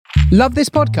Love this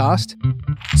podcast?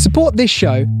 Support this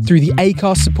show through the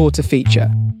Acast supporter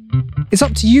feature. It's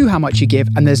up to you how much you give,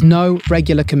 and there's no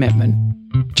regular commitment.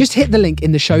 Just hit the link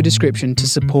in the show description to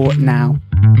support now.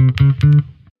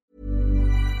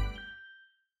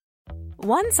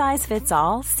 One size fits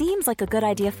all seems like a good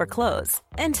idea for clothes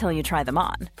until you try them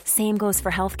on. Same goes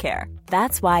for healthcare.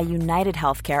 That's why United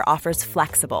Healthcare offers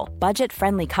flexible,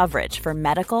 budget-friendly coverage for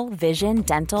medical, vision,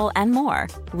 dental, and more.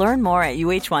 Learn more at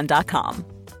uh1.com.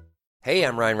 Hey,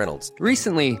 I'm Ryan Reynolds.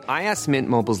 Recently, I asked Mint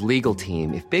Mobile's legal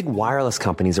team if big wireless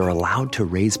companies are allowed to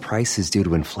raise prices due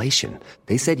to inflation.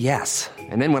 They said yes.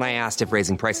 And then when I asked if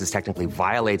raising prices technically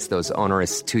violates those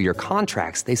onerous two-year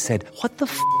contracts, they said, "What the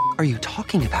f*** are you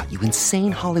talking about, you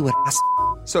insane Hollywood ass?"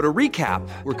 So to recap,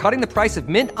 we're cutting the price of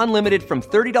Mint Unlimited from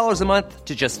 $30 a month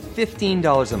to just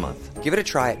 $15 a month. Give it a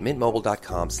try at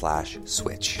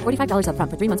mintmobile.com/switch. $45 up front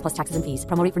for 3 months plus taxes and fees.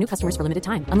 Promo rate for new customers for limited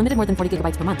time. Unlimited more than 40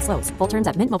 gigabytes per month. Slows full terms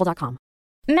at mintmobile.com.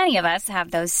 Many of us have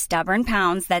those stubborn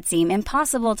pounds that seem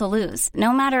impossible to lose,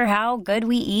 no matter how good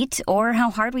we eat or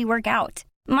how hard we work out.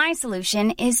 My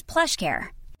solution is PlushCare.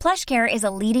 PlushCare is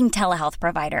a leading telehealth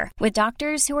provider with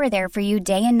doctors who are there for you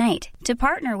day and night to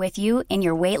partner with you in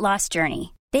your weight loss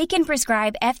journey. They can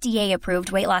prescribe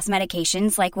FDA-approved weight loss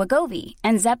medications like Wegovy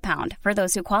and Zepbound for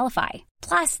those who qualify.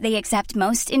 Plus, they accept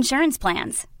most insurance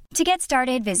plans. To get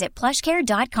started, visit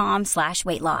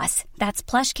plushcare.com/weightloss. That's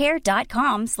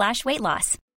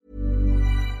plushcare.com/weightloss.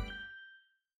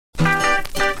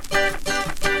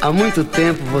 Há muito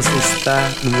tempo você está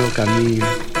no meu caminho.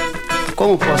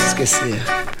 Como posso esquecer?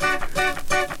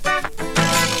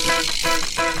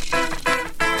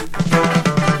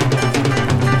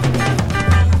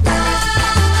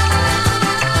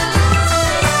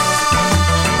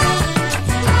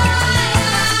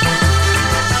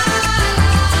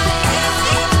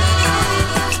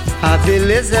 A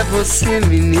beleza é você,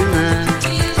 menina,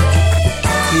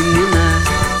 menina,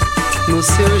 no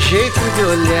seu jeito de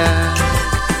olhar.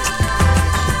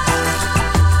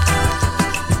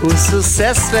 O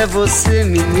sucesso é você,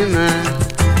 menina,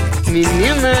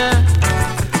 menina,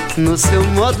 no seu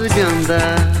modo de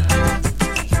andar.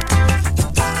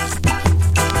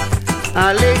 A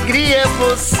alegria é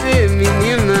você,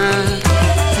 menina,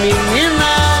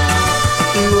 menina,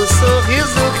 no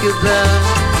sorriso que dá.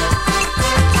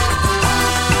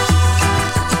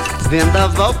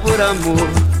 Vendaval por amor,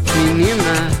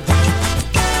 menina,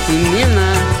 menina,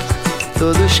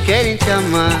 todos querem te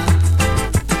amar.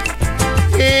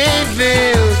 Ei,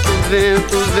 vento,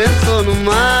 vento, vento no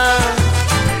mar,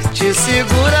 te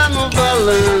segura no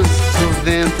balanço, o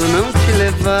vento não te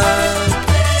levar.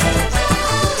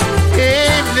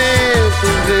 Ei, vento,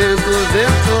 vento,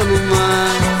 vento no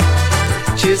mar,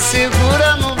 te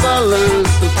segura no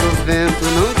balanço, pro vento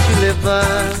não te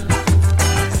levar.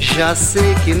 Já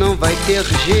sei que não vai ter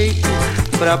jeito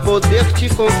pra poder te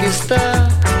conquistar.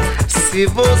 Se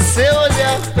você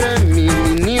olhar pra mim,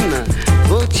 menina,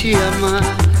 vou te amar.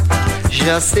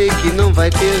 Já sei que não vai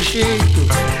ter jeito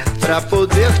pra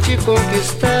poder te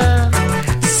conquistar.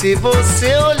 Se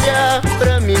você olhar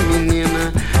pra mim,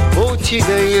 menina, vou te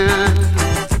ganhar.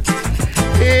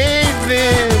 Ei,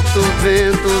 vento,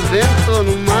 vento, vento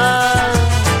no mar,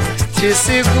 te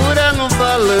segura no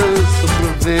balanço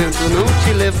pro vento não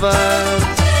te levar.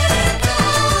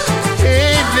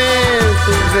 Ei,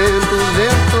 vento, vento,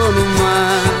 vento no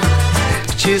mar,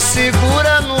 te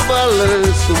segura no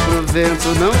balanço pro vento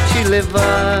não te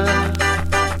levar.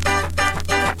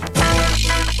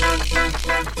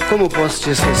 Como posso te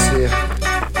esquecer?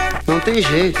 Não tem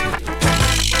jeito.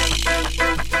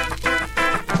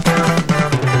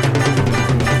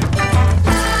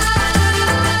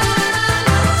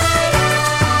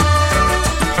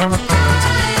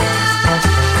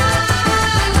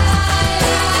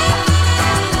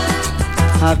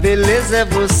 A beleza é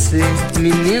você,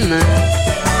 menina,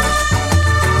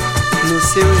 no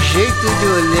seu jeito de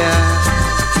olhar.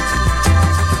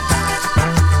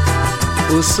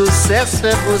 O sucesso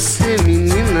é você,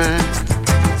 menina,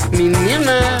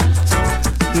 menina,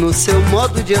 no seu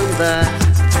modo de andar.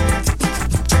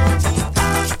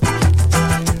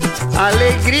 A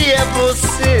alegria é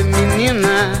você,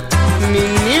 menina,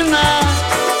 menina,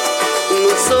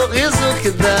 no sorriso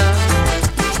que dá.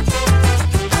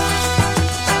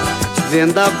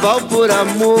 Vendaval por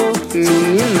amor,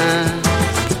 menina,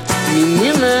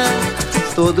 menina,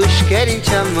 todos querem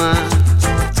te amar.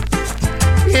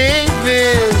 Ei,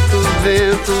 vento,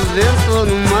 vento, vento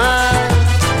no mar,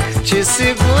 te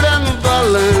segura no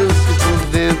balanço pro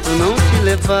vento não te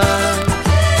levar.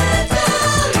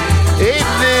 Ei,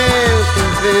 vento,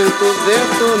 vento,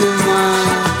 vento no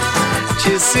mar,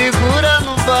 te segura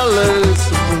no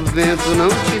balanço pro vento não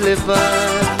te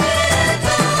levar.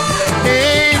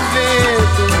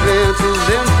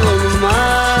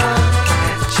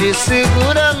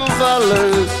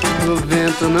 balanço pro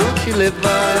vento não te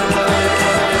levar.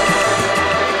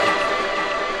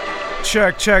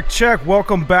 Check.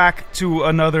 Welcome back to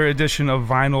another edition of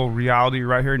Vinyl Reality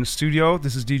right here in the studio.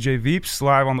 This is DJ Veeps,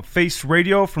 live on the Face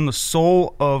Radio from the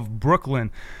soul of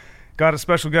Brooklyn. Got a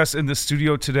special guest in the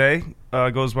studio today.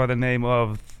 Goes by the name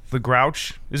of the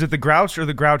Grouch. Is it the Grouch or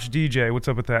the Grouch DJ? What's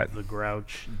up with that? The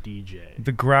Grouch DJ.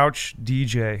 The Grouch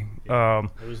DJ. Yeah,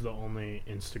 it was the only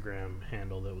Instagram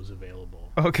handle that was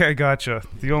available. Okay, gotcha.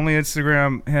 The only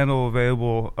Instagram handle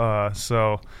available,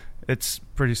 so it's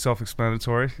pretty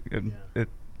self-explanatory.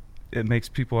 It makes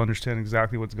people understand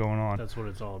exactly what's going on. That's what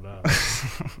it's all about.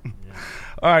 Yeah.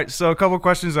 All right, so a couple of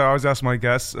questions I always ask my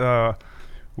guests.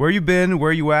 Where you been,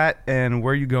 where you at, and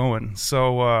where you going?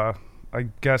 So I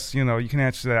guess, you can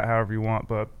answer that however you want,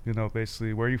 but,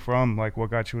 basically, where are you from? Like, what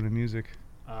got you into music?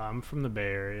 I'm from the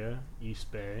Bay Area,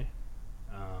 East Bay,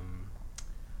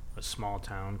 a small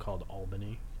town called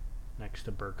Albany, next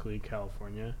to Berkeley,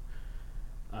 California.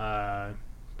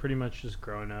 Pretty much just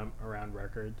growing up around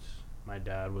records. My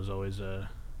dad was always a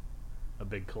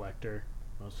big collector,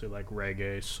 mostly like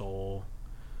reggae, soul,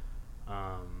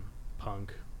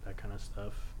 punk, that kind of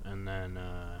stuff. And then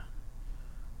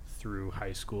through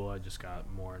high school, I just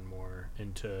got more and more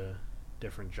into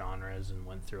different genres and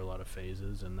went through a lot of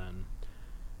phases, and then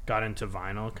got into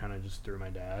vinyl kind of just through my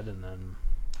dad, and then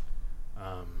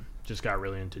just got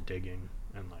really into digging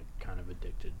and like kind of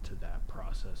addicted to that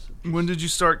process. When did you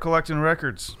start collecting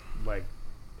records? Like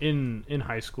in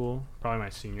high school, probably my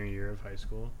senior year of high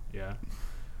school. Yeah,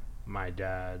 my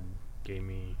dad gave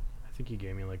me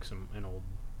like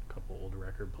a couple old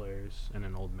record players and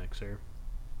an old mixer.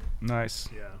 Nice.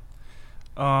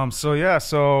 Yeah.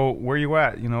 So where you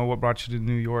at? What brought you to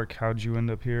New York? How'd you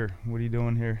end up here? What are you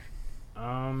doing here?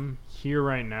 Here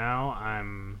right now,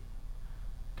 I'm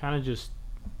kind of just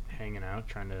hanging out,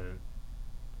 trying to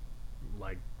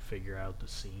like figure out the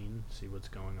scene, see what's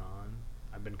going on.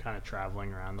 I've been kind of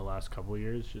traveling around the last couple of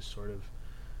years, just sort of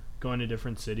going to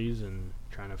different cities and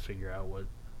trying to figure out what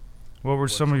were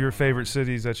some of your favorite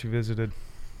cities that you visited?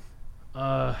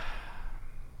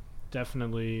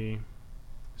 Definitely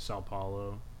Sao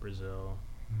Paulo, Brazil.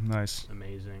 Nice.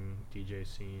 Amazing DJ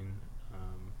scene.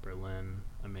 Berlin,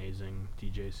 amazing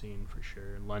DJ scene for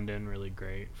sure. London, really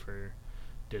great for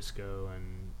disco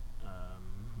and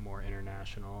more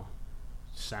international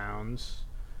sounds.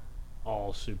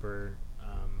 All super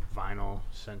vinyl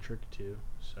centric too.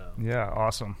 So yeah,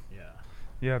 awesome.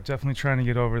 Yeah, definitely trying to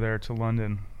get over there to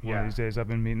London one of these days. I've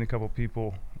been meeting a couple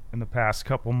people in the past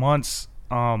couple months,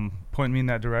 pointing me in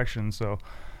that direction. So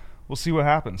we'll see what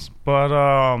happens. But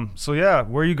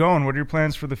where are you going? What are your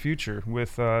plans for the future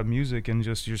with music and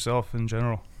just yourself in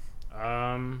general?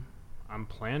 I'm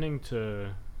planning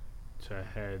to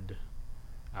head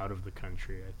out of the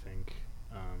country, I think,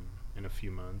 in a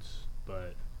few months.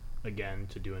 But again,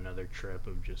 to do another trip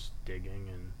of just digging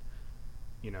and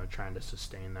trying to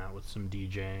sustain that with some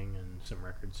DJing and some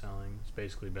record selling. It's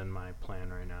basically been my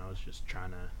plan right now, is just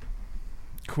trying to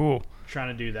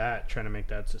do that, trying to make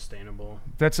that sustainable.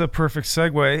 That's a perfect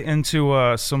segue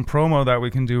into some promo that we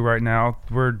can do right now.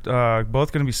 We're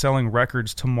both going to be selling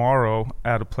records tomorrow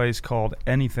at a place called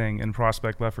Anything in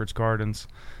Prospect Lefferts Gardens.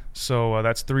 So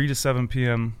that's 3 to 7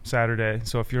 p.m. Saturday.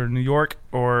 So if you're in New York,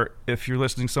 or if you're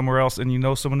listening somewhere else and you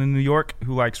know someone in New York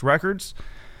who likes records,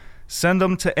 send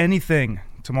them to Anything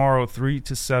tomorrow, 3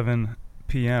 to 7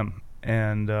 p.m.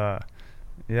 And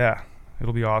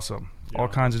it'll be awesome. All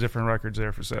kinds of different records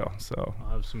there for sale. So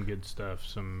I'll have some good stuff,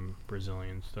 some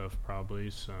Brazilian stuff probably,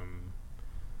 some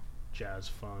jazz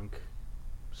funk,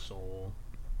 soul.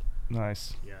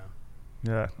 Nice.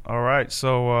 Yeah. All right.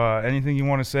 So anything you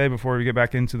want to say before we get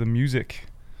back into the music?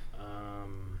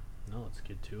 No, let's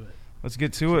get to it. Let's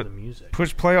get to it. The music.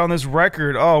 Push play on this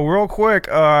record. Oh, real quick.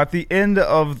 At the end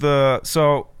of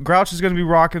so Grouch is going to be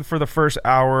rocking for the first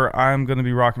hour. I'm going to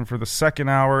be rocking for the second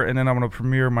hour, and then I'm going to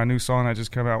premiere my new song that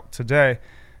just came out today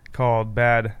called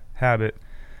Bad Habit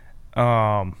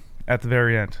at the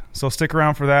very end. So stick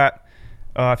around for that.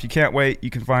 If you can't wait, you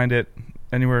can find it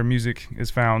anywhere music is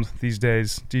found these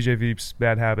days. DJ Veeps,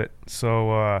 Bad Habit.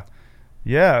 So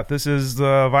this is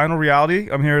the Vinyl Reality.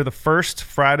 I'm here the first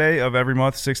Friday of every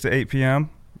month, 6 to 8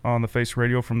 p.m. on the Face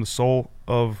Radio from the soul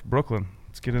of Brooklyn.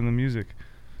 Let's get into the music.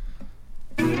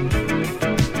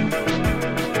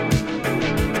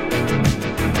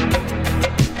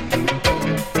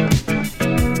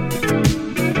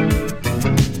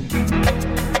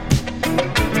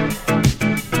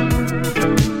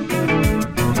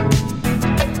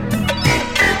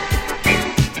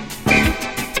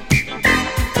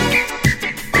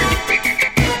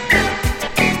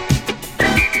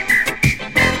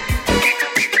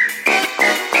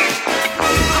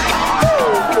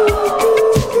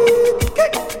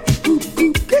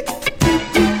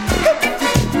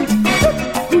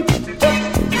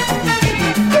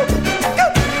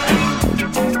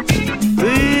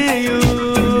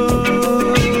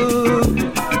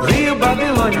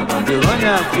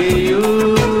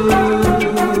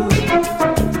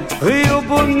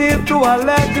 bonito,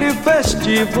 alegre,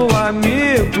 festivo,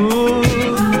 amigo.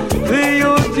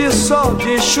 Rio de sol,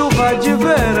 de chuva, de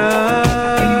verão,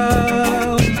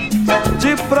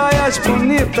 de praias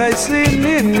bonitas e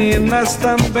meninas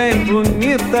também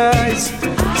bonitas.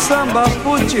 Samba,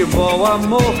 futebol,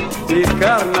 amor e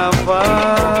carnaval.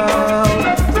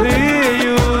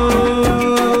 Rio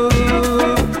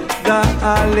da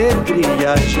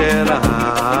alegria geral.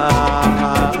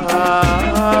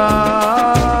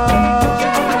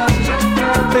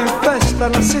 Tem festa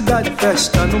na cidade,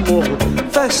 festa no morro,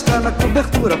 festa na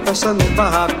cobertura, festa no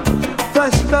barraco,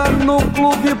 festa no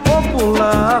clube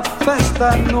popular,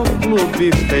 festa no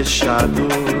clube fechado.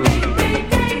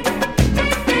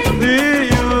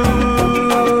 Rio,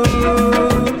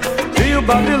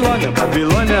 Babilônia,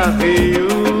 Babilônia, Rio.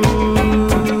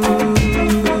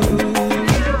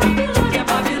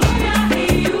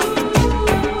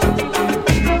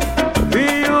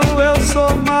 Rio, eu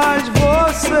sou mais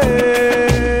você.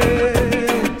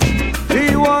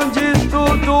 Rio, onde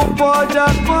tudo pode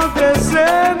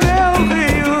acontecer, meu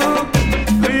Rio.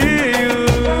 Rio,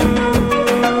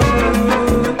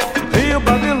 Rio,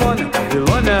 Babilônia,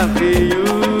 Babilônia, Rio.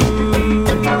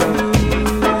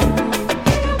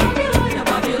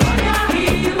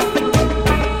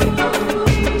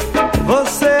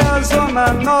 Zona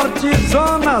Norte,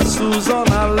 Zona Sul,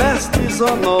 Zona Leste,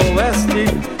 Zona Oeste.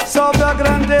 Salve a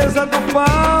grandeza do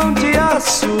pão de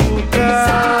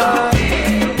açúcar.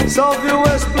 Salve o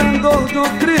esplendor do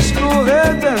Cristo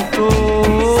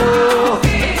Redentor.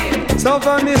 Salve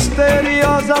a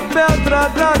misteriosa pedra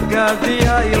da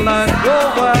Gavia e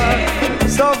Lagoa.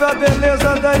 Salve a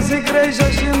beleza das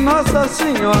igrejas de Nossa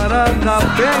Senhora da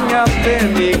Penha,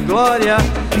 Pena e Glória.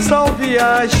 Salve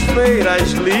as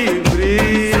feiras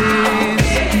livres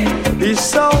e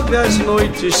salve as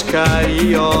noites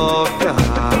cariocas.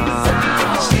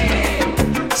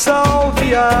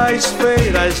 Salve as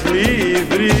feiras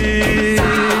livres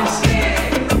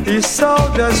e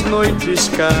salve as noites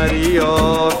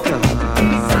cariocas.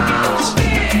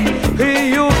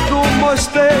 Rio do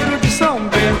Mosteiro de São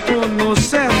Bento, no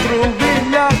centro,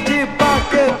 Vila de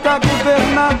Paquetá,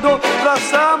 Governador,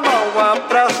 Praça Mauá,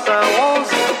 Praça 11,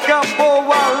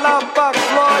 Gamboa, Lapa,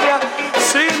 Glória,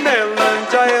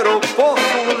 Cinelândia,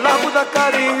 Aeroporto, Lago da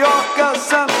Carioca,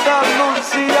 Santa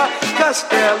Luzia,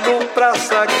 Castelo,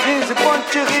 Praça 15,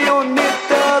 Ponte Rio,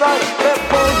 Niterói,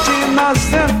 Leopoldina,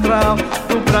 Central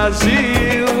do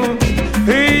Brasil.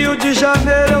 Rio de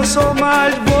Janeiro, eu sou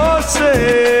mais você.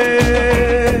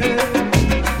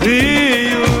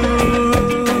 Rio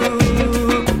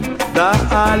da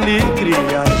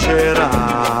alegria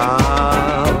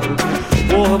geral,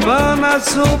 urbana,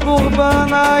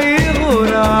 suburbana e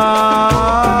rural.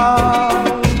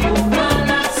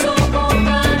 Urbana,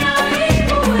 suburbana e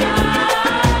rural.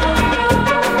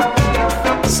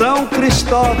 São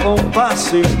Cristóvão,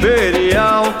 Paço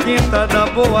Imperial, Quinta da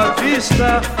Boa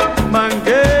Vista,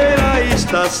 Mangueira,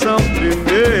 Estação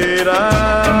Primeira,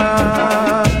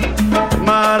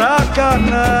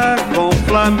 Maracanã com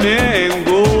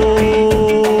Flamengo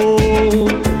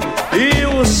e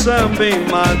o samba em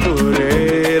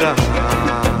Madureira.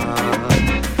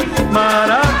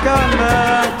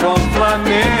 Maracanã com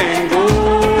Flamengo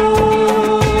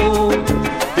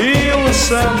e o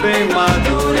samba em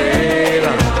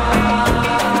Madureira.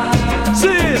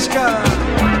 Cisca!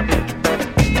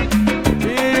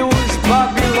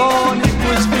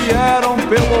 Vieram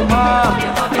pelo mar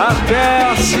até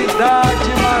a cidade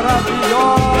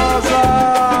maravilhosa.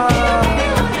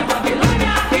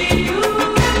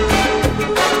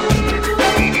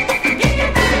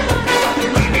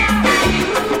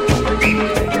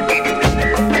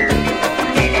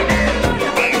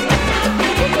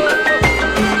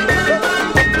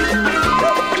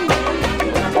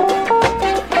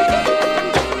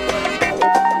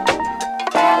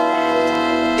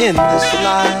 In this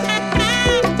life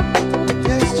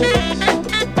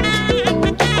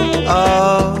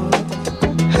of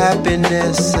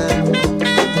happiness and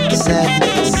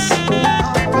sadness,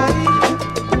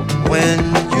 when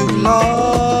you've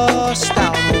lost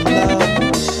out on love,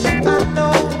 I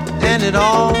know, and it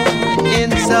all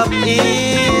ends up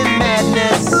in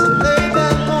madness,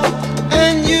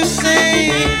 and you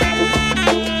say,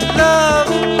 love,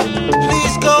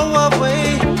 please go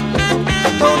away,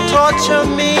 don't torture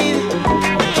me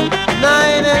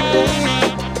night and day.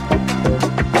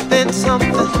 Then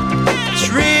something's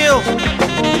real,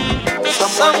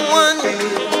 someone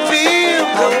real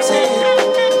comes in.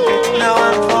 Now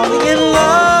I'm falling in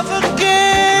love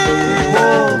again.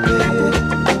 Oh, baby,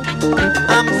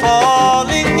 I'm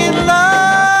falling in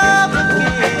love again.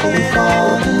 I'm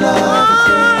falling in love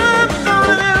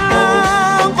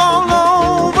all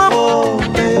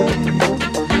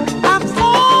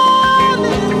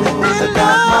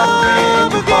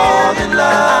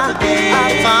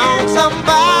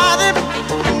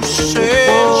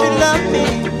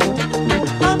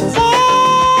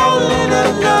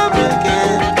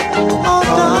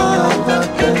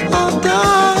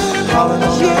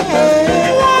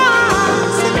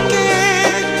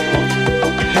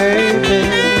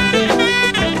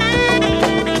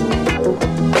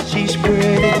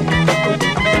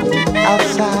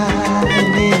outside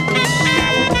and in.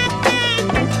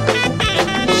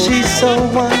 She's so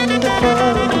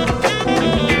wonderful.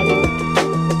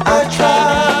 I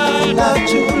try not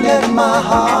to let my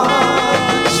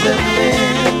heart slip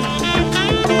in.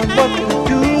 What to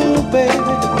do,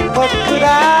 baby? What could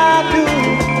I do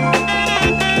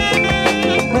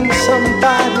when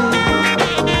somebody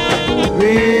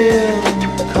real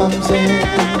comes in?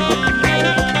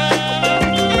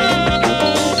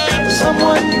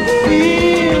 Someone you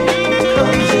feel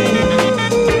comes in.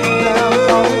 Now I'm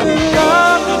falling in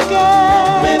love again.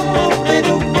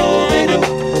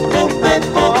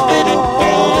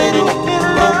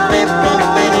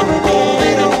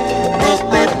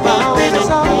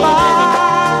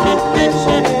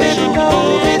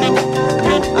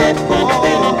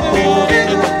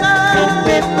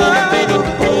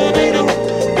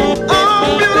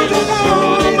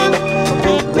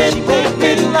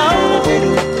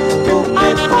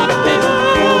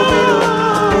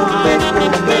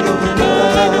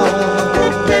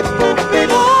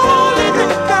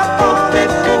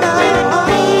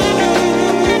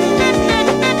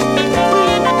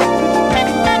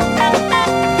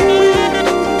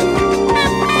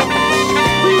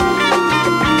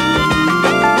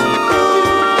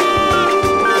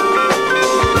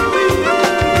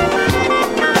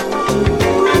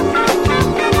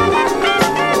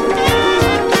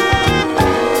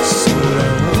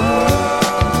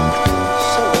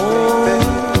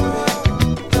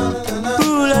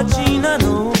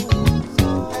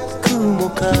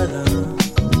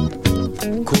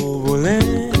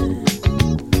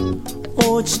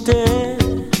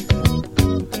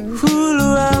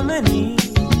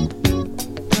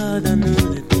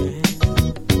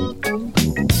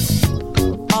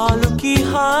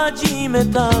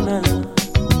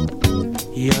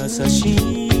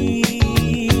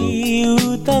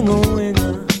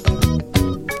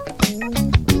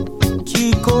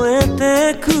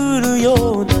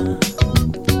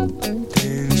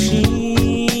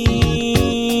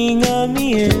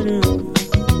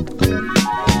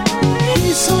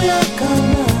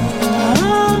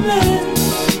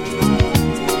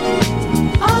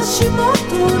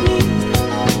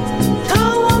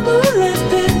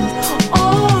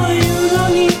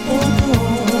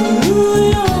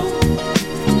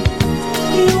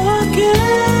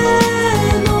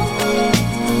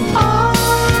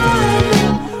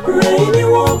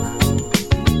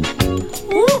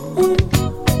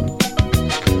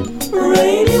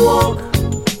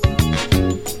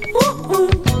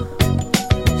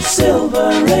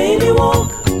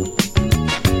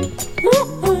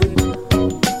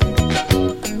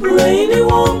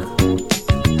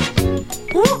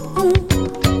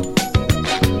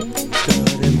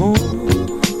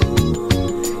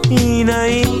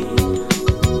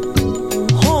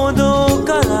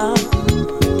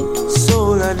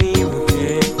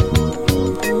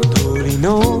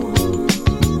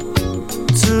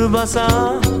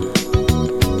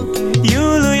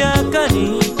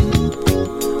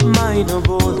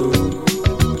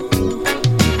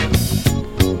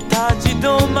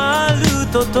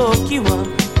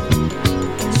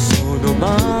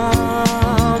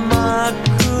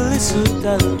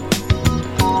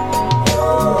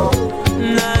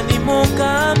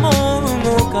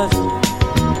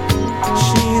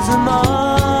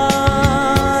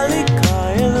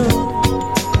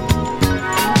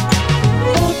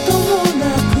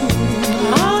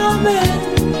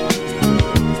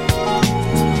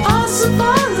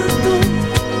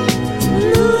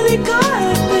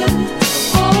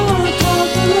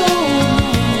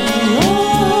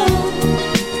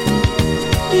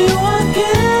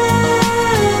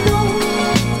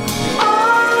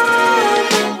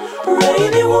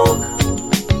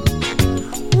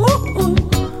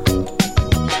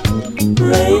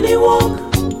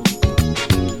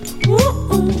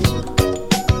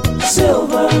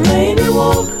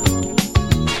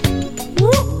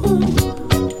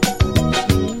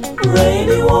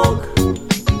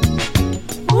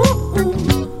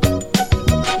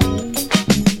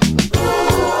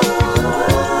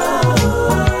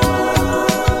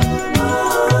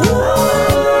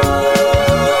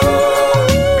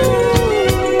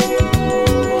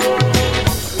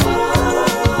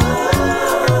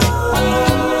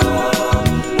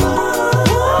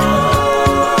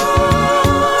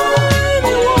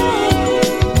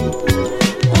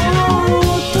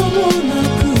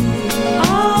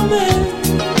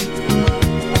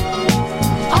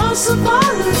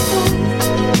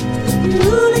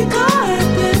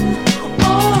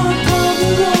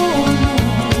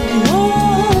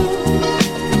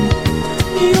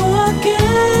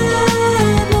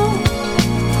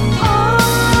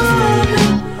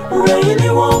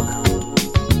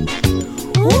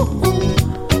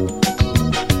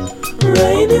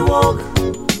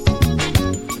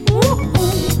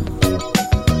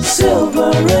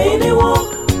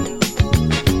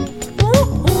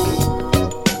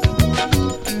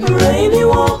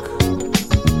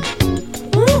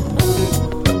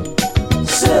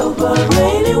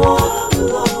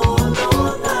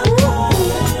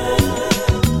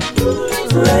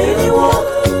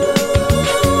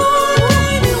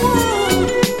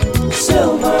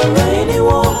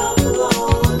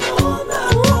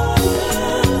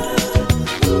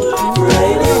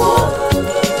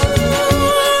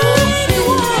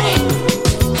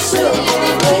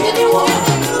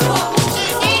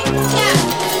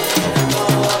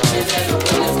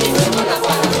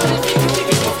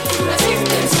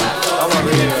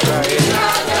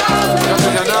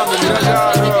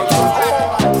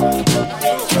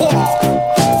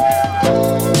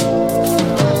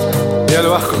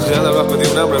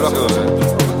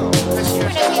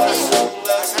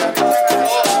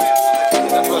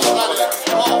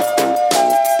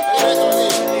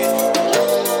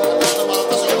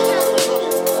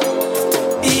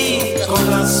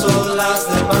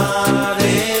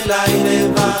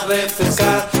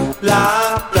 refrescar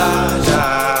la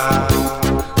playa.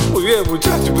 Muy bien,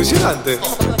 muchacho, impresionante.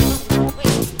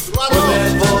 Hoy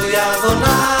me voy a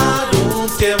donar un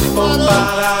tiempo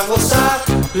para gozar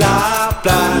la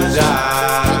playa.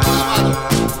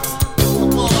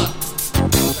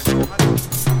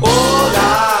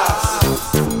 Olas,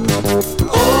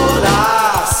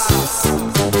 olas,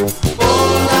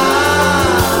 olas,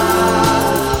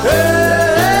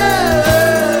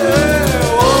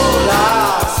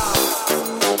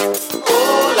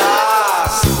 olas,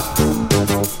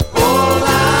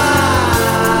 olas.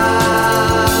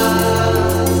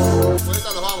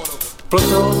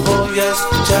 Pronto voy a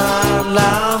escuchar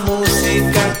la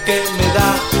música que me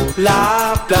da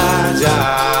la playa.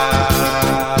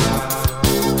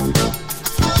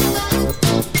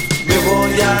 Me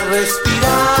voy a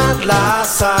respirar la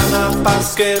sana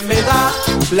paz que me da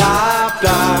la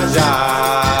playa.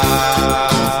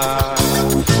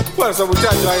 Fuerza,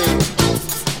 muchacho, ahí.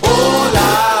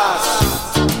 Olas,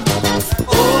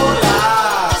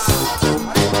 olas,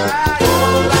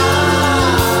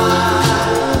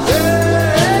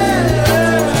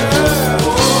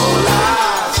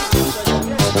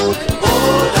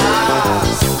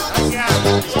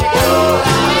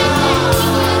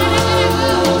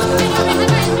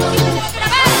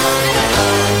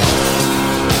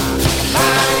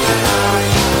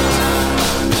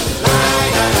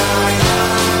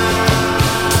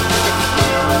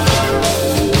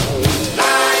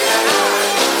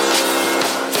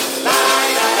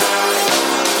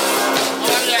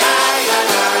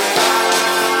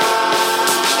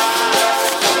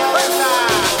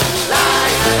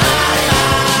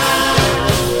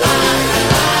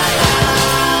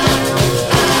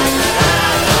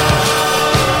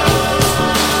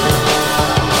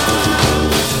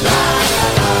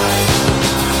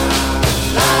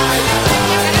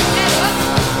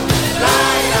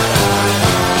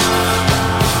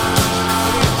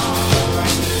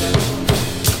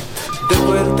 de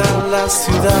vuelta a la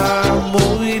ciudad,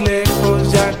 muy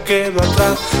lejos ya quedó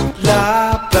atrás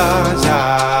la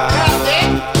playa.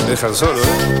 Dejan solo,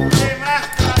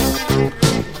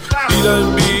 Y la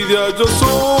envidia yo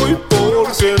soy,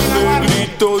 porque en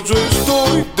negrito yo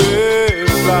estoy de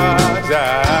playa.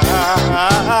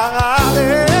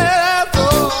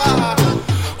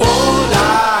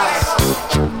 Olas,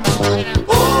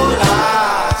 olas,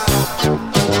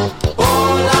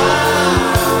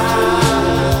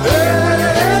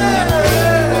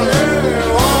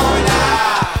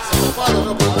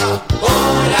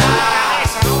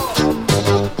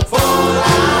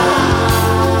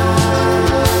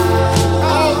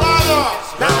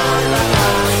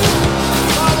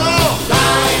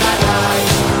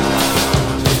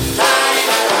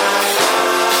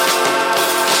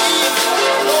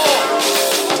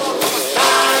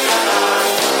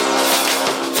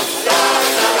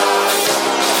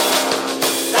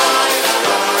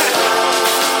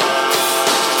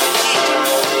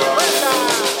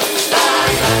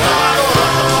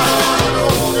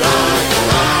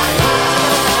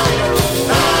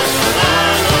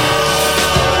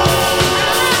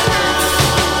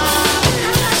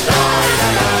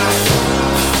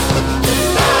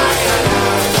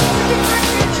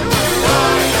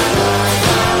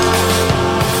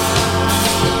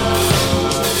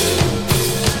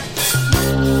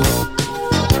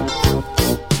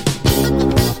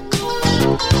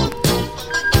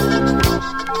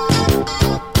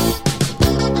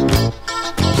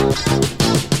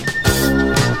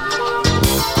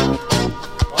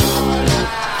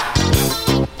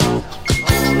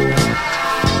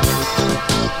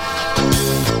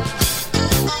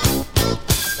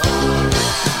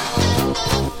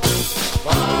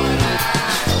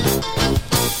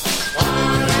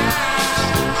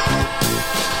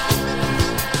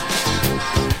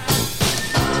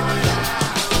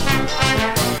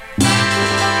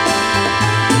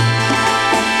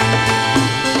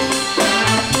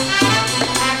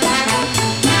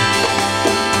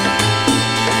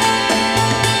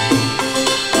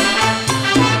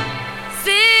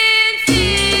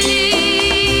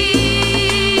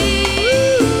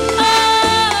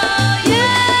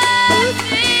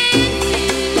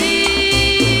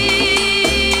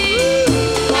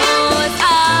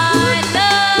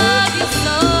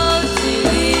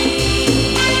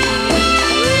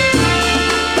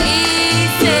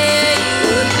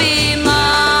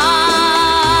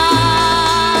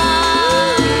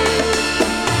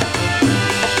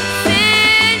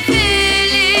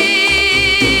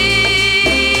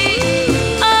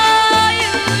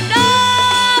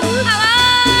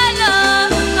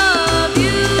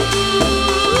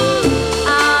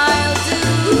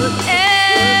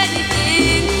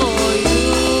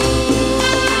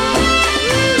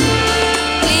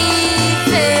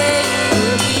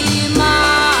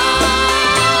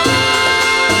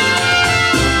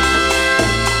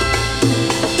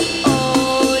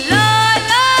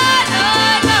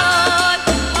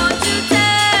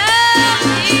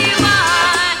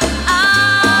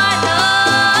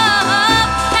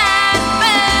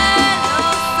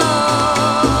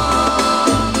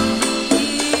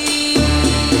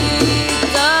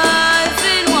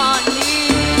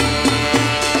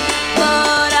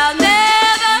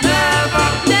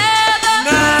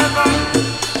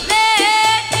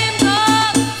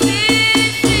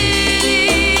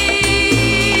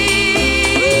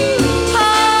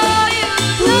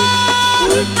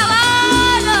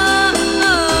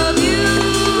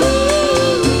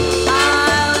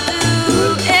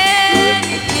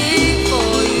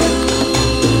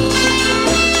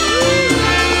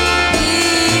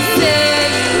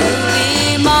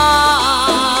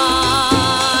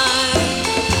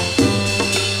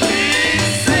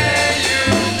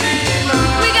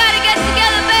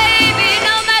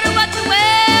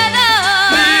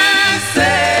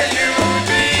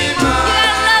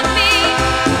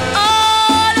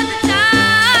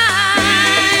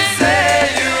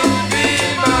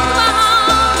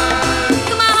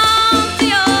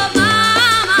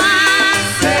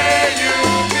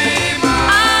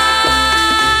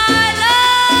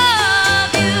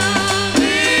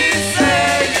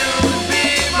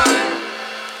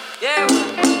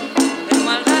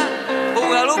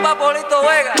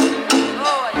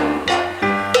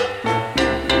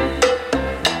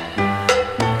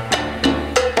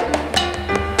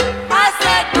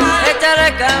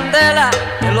 cela,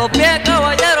 en los pies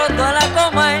caballero toda la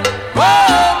coma.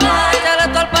 Échale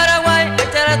todo al Paraguay,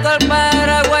 échale todo al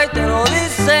Paraguay, te lo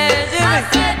dice Jimmy.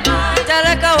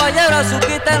 Échale caballero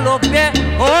azuquita en los pies,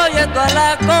 oye toda la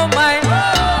coma.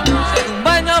 Se da un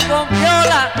baño con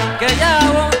viola, que ya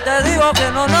aún te digo que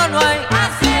no hay.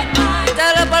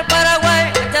 Échale pa'l Paraguay,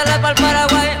 échale pa'l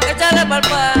Paraguay, échale pa'l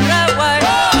Paraguay.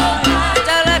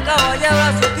 Échale caballero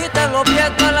azuquita en los pies,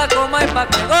 toda la coma y pa'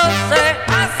 que goce.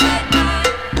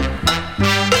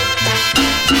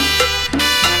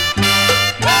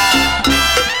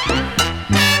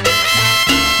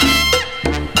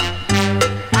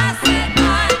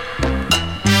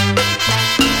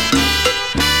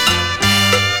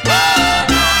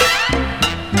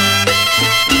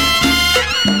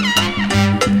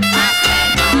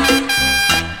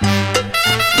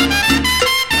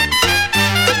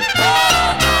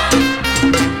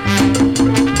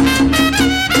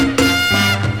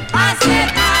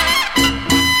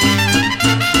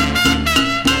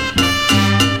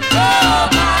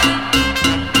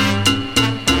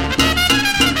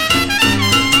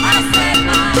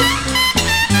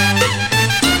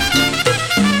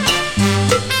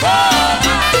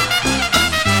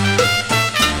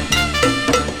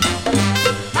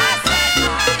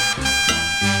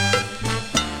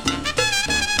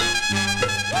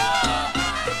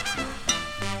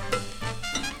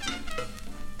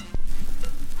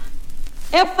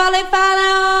 Eu falei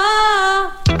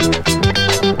faraó.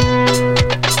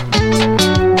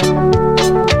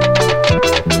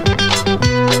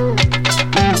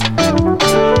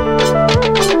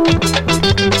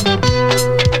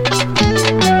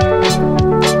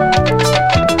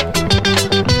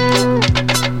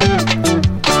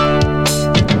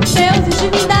 Deus e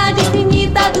divindade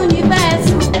infinita do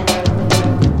universo,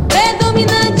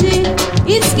 predominante,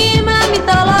 esquema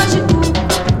mitológico,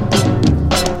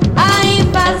 a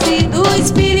ênfase do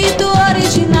espírito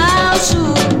original.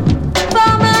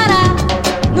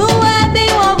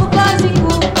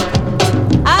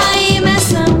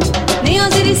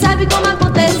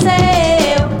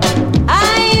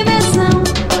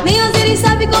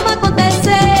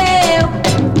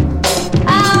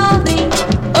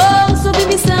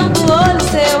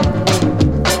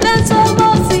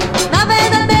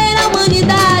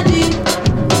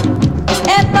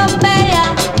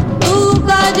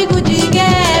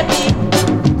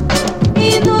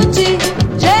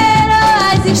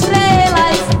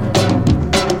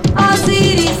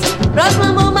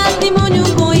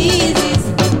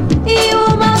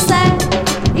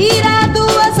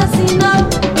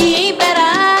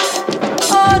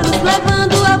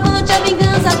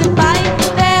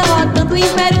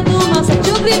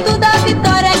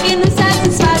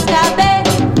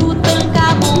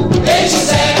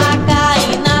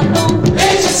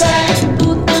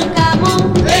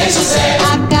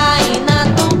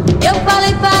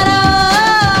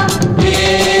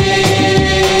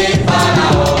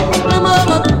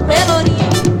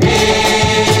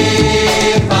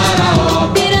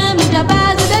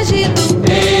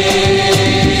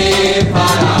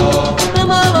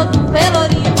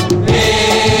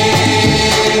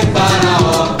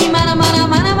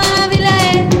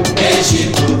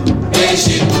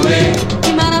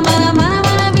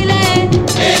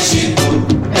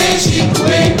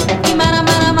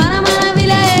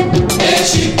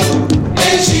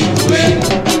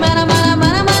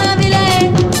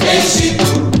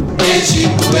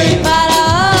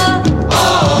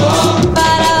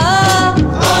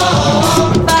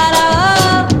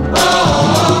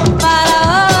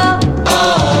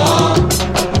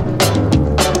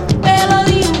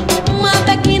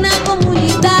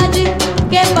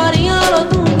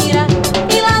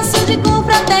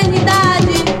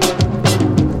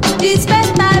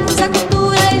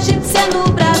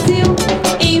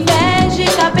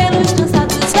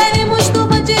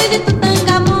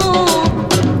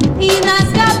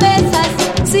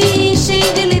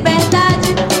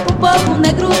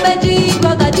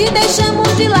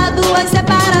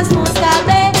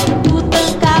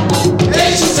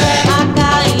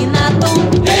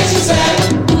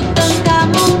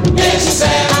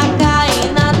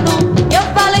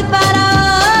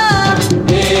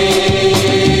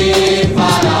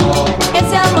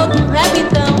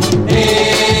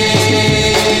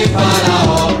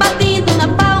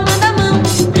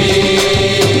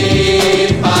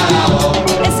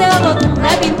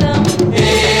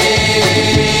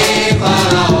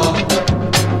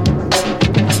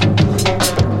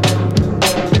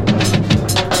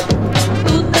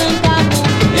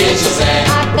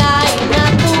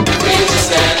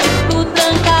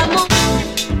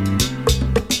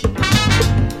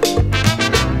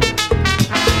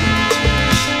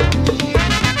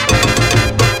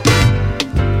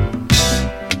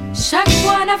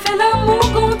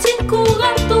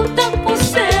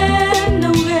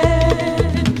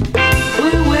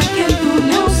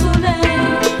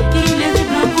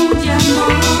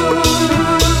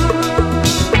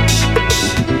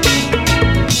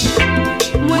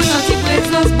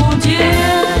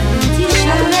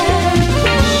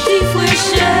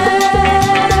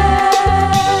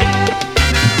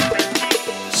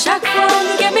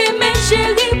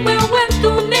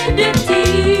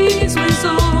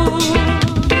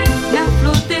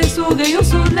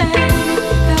 soleil,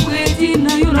 t'abredi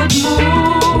dans yon l'autre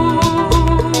monde.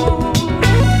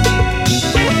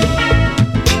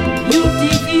 Yon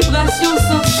petite vibration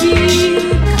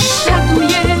sensible,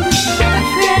 chatouillée, la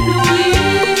fait nourrir.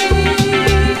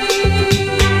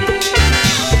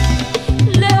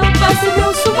 L'air passe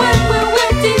l'eau sous moi,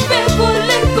 ouais, t'y fais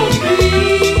voler comme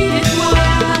pluie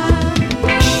d'étoiles.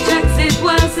 Chaque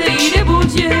étoile, c'est il est bon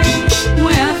Dieu.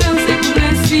 Moi, à faire, c'est pour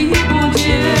ainsi, bon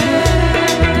Dieu.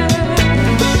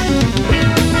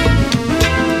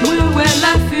 Moi, ouais,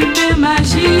 la fumée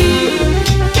magique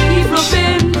qui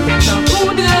flopait dans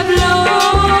poudre blanc.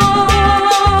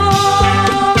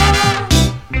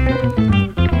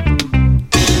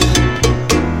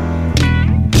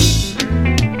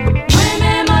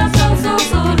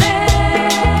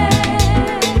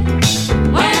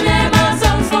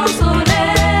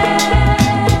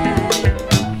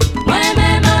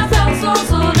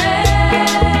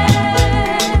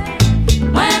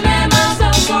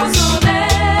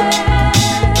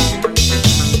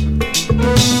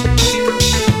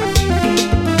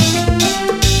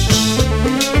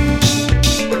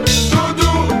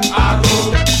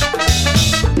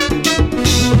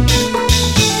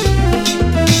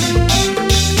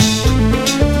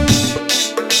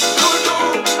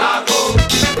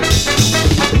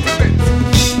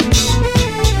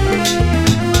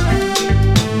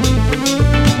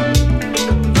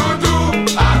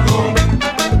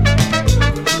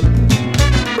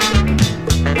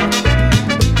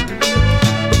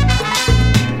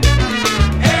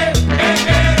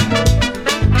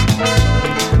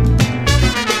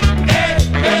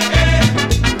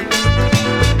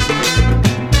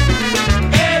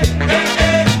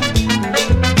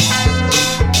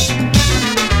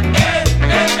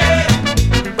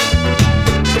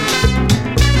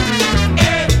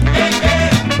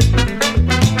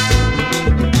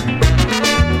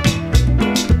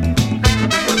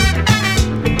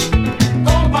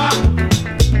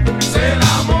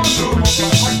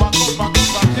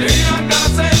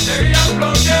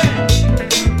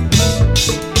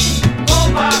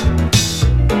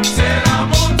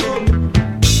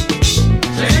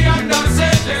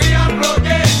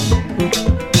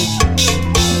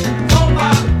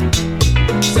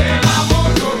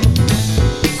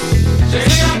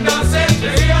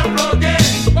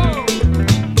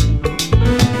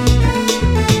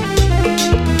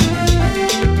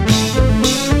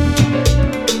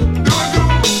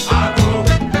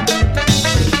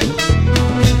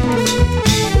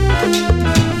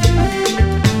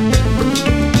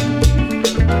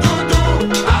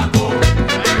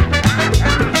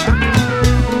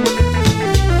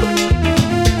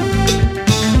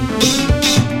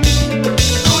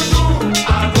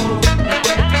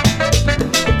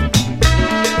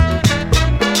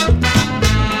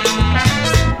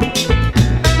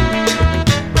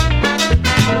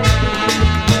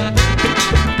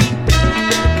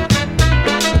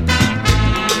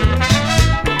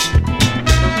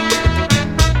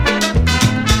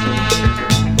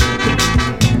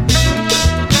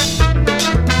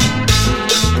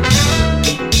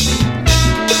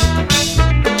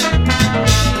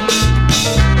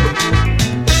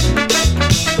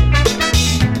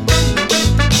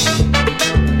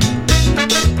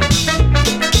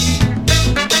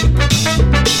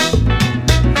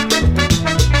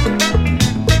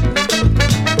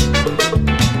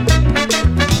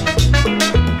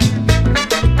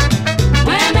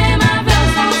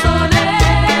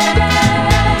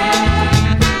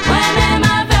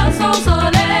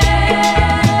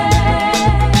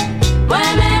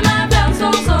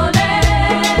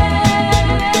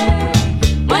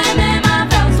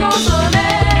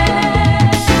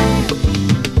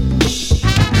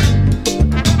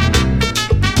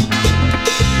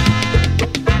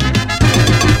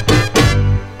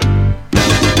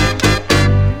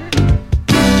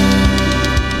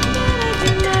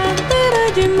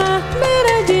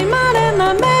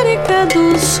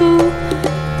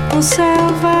 O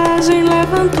selvagem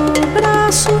levanta o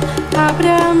braço, abre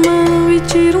a mão e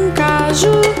tira um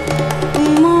caju.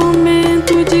 Um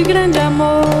momento de grande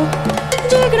amor,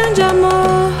 de grande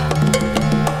amor.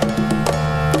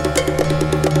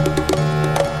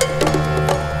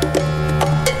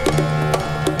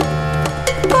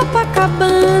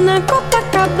 Copacabana,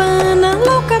 Copacabana,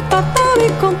 louca total e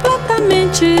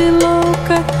completamente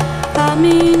louca. A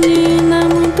menina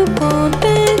muito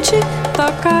contente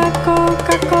toca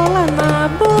Coca-Cola na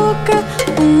boca.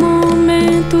 Um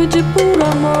momento de puro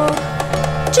amor,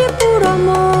 de puro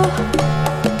amor.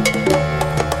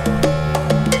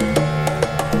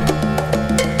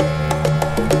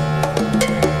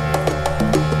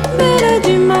 Beira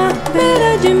de mar,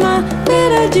 beira de mar,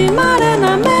 beira de maré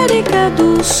na América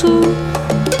do Sul.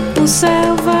 Um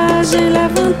selvagem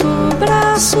levanta o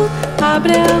braço,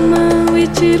 abre a mão e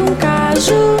tira um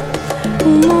caju.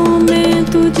 Um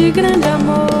momento de grande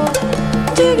amor,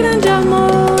 de grande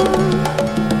amor.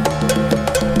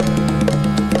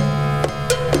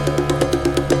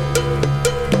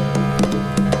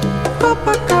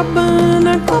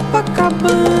 Copacabana,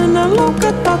 Copacabana,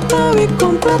 louca total e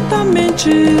completamente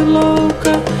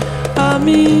louca. A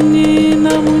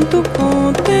menina muito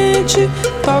contente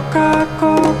toca a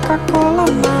Coca-Cola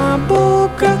na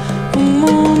boca. Um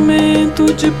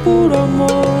momento de puro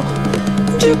amor,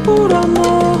 de puro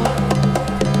amor.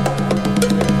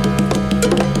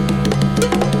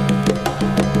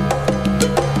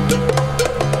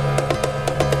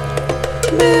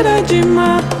 Beira de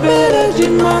mar, beira de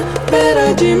mar,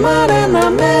 beira de mar é na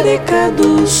América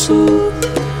do Sul.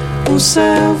 Um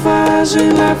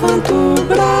selvagem levanta o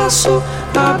braço,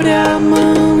 abre a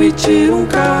mão e tira um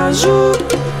caju.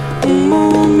 Um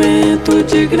momento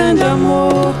de grande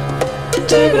amor,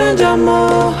 de grande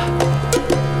amor.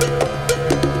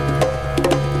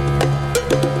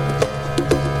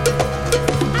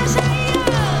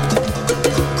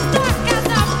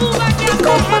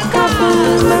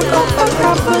 Copacabana,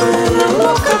 Copacabana,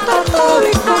 louca total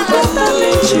e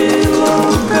completamente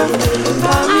louca.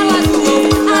 A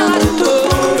menina muito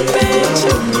contente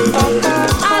toca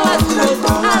a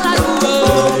Coca-Cola na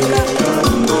boca.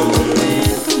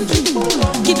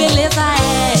 Que beleza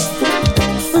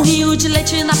é um rio de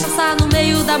leite na praça no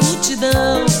meio da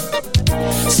multidão.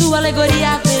 Sua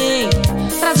alegoria vem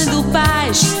trazendo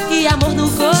paz e amor no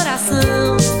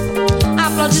coração.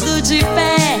 Aplaudido de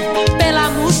pé pela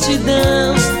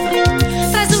multidão.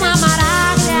 Traz uma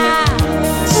maraca,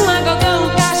 um agogão, um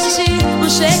cachixi, um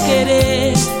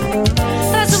xequerê.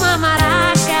 Traz uma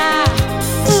maraca,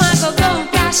 um agogão, um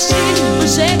cachixi, um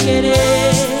xequerê.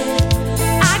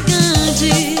 A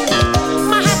Gandhi,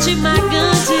 Mahatma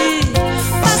Gandhi,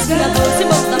 pacificador,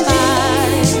 símbolo da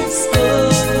paz. Oh.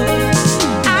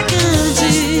 A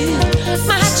Gandhi,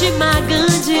 Mahatma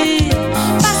Gandhi,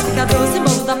 pacificador,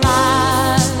 símbolo da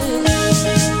paz.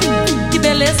 Que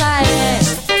beleza é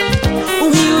um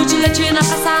rio de leite na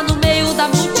praça no meio da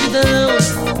multidão.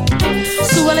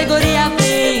 Sua alegoria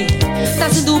vem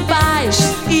trazendo paz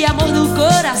e amor no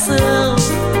coração.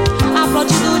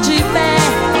 Aplaudido de pé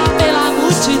pela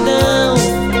multidão.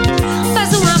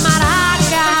 Traz uma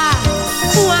maraca,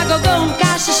 um agogão, um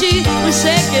cachixi, um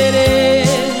xequerê.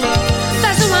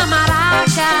 Traz uma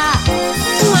maraca,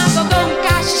 um agogão, um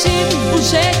cachixi, um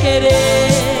xequerê.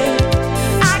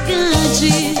 A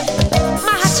Gandhi,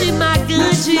 Mahatma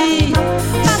Gandhi,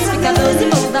 pacificador,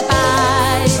 símbolo da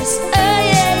paz. Ei,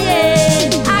 ei, ei.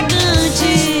 A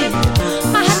Gandhi,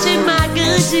 Mahatma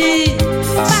Gandhi,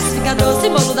 pacificador,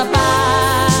 símbolo da paz.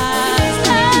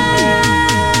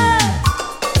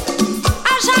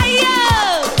 Ajaia,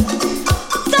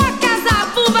 toca essa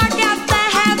bumba que a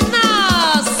terra é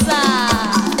nossa.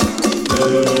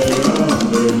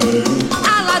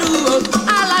 Alaruô,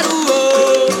 alaruô,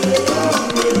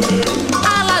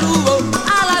 alaruô,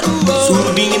 alaruô.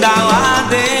 Subindo a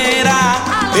ladeira,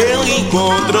 ele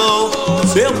encontrou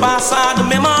seu passado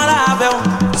memorável,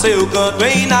 seu canto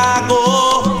em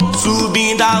Nagô.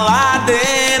 Subindo a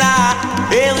ladeira,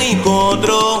 ele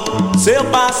encontrou seu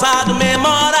passado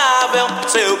memorável,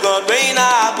 seu canto em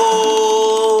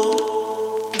Nagô.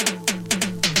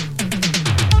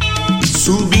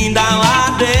 Subindo a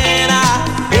ladeira,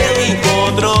 ele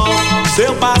encontrou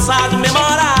seu passado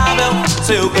memorável,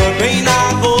 seu canto em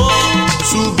Nagô.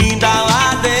 Subindo a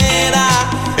ladeira,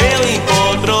 ele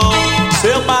encontrou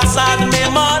seu passado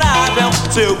memorável,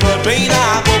 seu canto em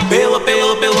Nagô. Pelo,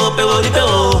 pelo, pelo, pelo, de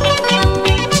pelo.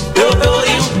 Pelo, pelo,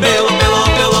 pelo, pelo,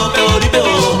 pelo, pelo, de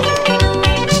pelo.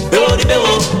 Pelo, de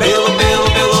pelo, pelo, pelo,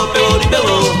 pelo, pelo, de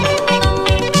pelo.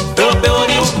 Pelo, pelo,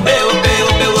 pelo,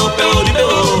 pelo, pelo, pelo, de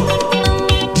pelo.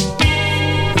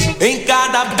 Em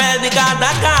cada pedra, em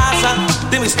cada casa,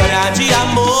 tem uma história de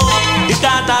amor. Em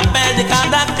cada pedra, em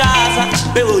cada casa,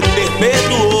 pelo de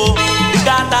perpetuou. Em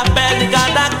cada pedra, em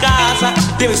cada casa,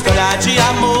 tem uma história de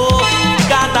amor. Em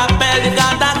cada pedra, em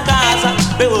cada casa,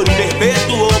 pelo de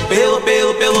perpetuou. Pelo,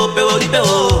 pelo, pelo, pelo, de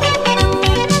pelo.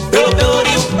 Pelo,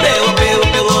 pelourinho, pelo, pelo,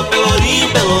 pelo, pelourinho,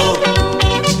 pelo.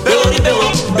 Pelo de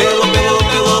pelo, pelo, pelo,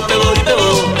 pelo, pelo de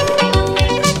pelo.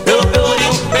 Pelo,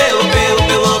 pelourinho, pelo, pelo,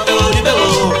 pelo, pelo de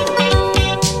pelo.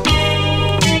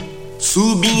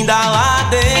 Subindo a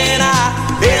ladeira,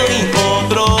 ele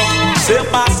encontrou seu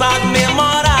passado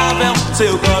memorável,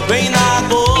 seu canto em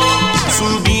Nagô.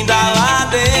 Subindo a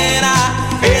ladeira,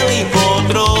 ele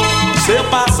encontrou seu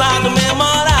passado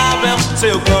memorável,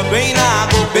 seu canto em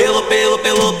Nagô. Pelo, pelo,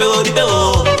 pelo, pelo de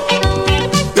pelo.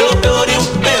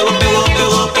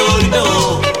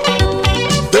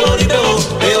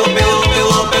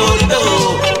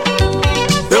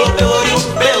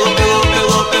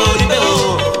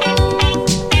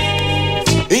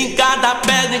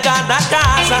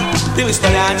 tem uma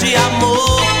história de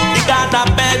amor. E cada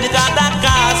pé de cada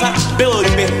casa,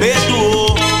 Pelourinho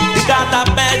perpetuou. E cada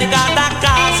pé de cada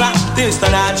casa, tem uma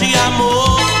história de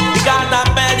amor. E cada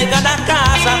pé de cada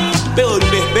casa, Pelourinho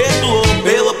perpetuou.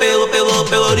 Pelo,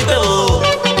 Pelourinho, pelou.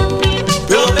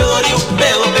 Pelo, Pelourinho,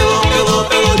 Pelourinho, pelou.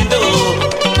 Pelourinho, pelou.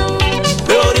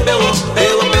 Pelourinho, pelou.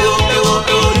 Pelo,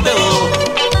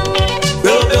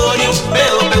 Pelourinho,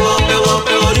 Pelourinho, pelou.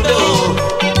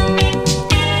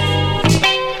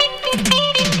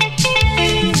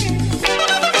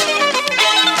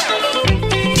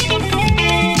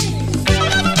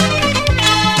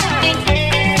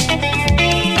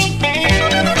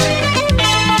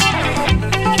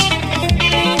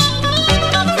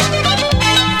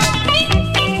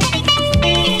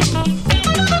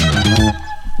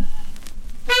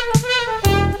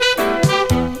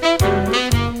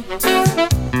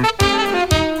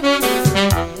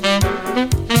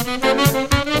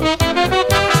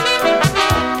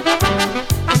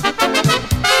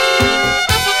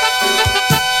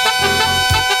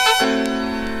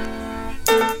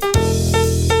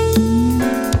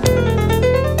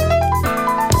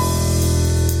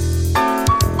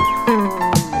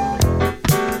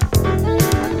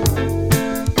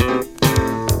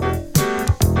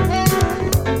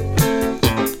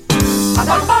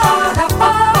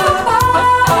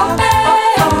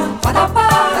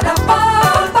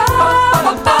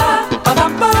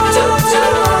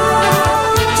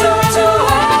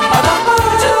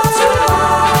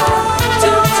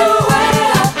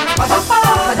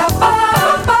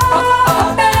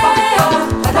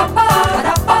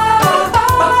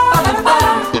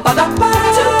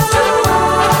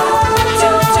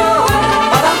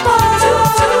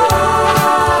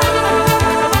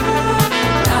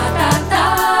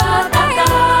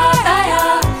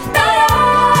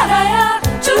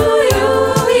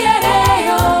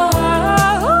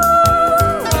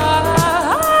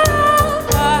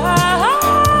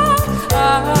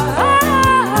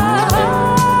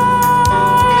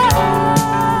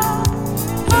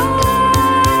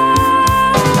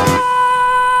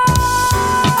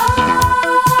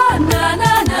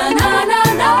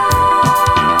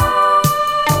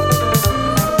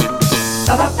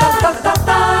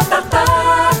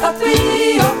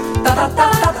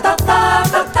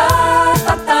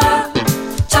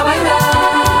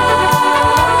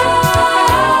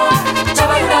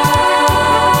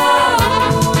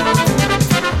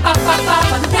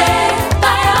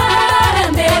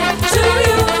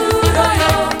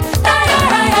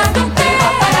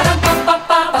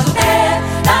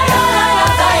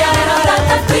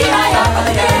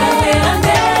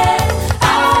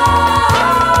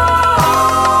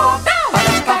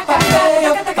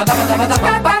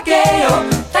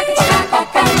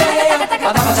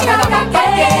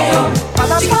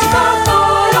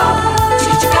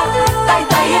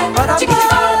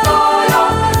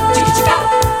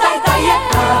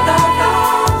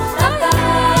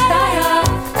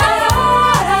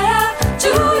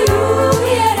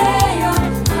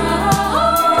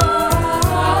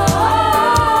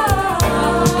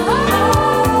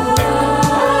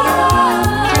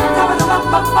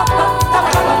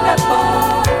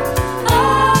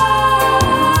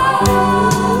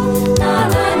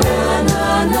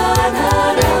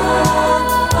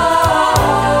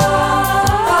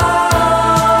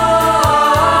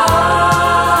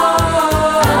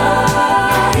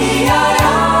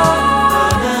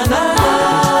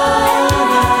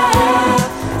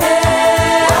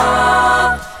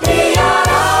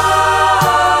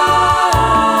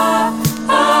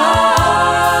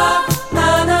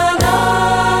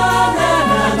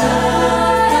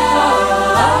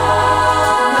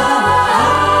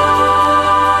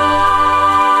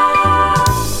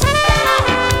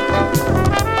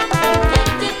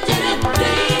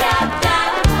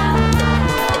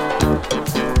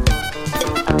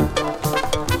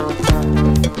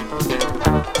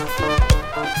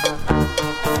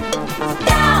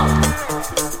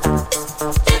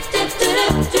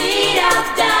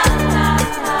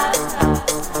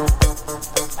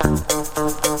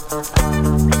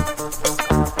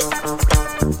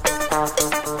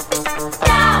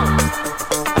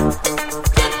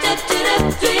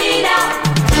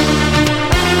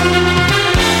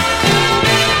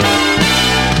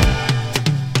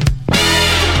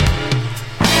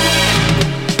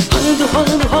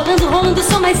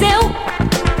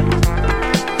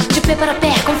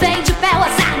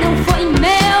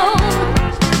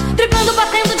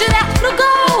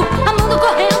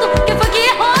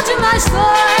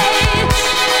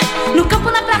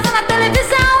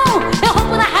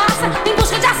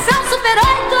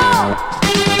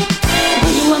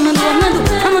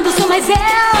 mais eu.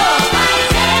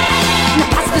 Na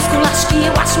base do esculacho que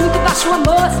eu acho muito baixo, o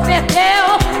amor se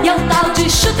perdeu. E é um tal de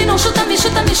chuta e não chuta, me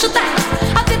chuta, me chuta.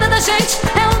 A vida da gente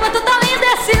é uma total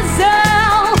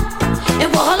indecisão. Eu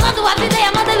vou rolando a vida e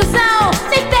amando a ilusão.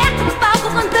 Me perco no palco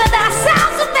cantando a ação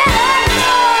superando.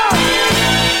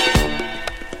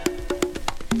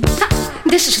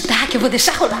 Deixa eu chutar que eu vou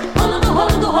deixar rolar. Rolando,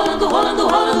 rolando, rolando, rolando,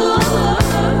 rolando.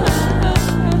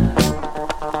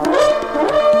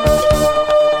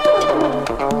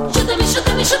 Chuta, me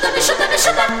chuta, me chuta, me chuta, me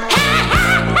chuta.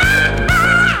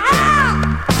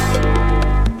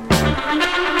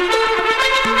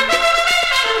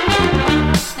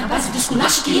 Na base do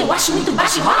esculacho que eu acho muito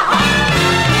baixo e rola, rola.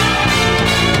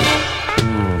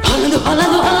 Rolando,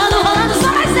 rolando, rolando, rolando,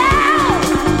 só mais eu.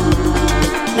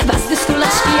 Na base do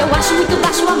esculacho que eu acho muito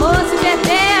baixo, o amor se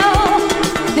perdeu.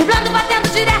 Driblando, batendo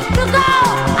direto pro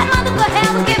gol. Armando,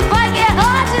 correndo, quem foi que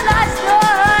errou de nós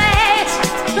dois.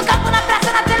 No campo, na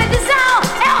praça, na televisão.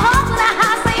 Eu ronco na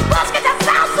raça em busca de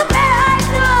ação super-8.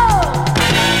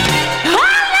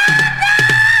 Rolando,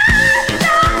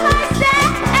 só mais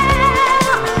eu.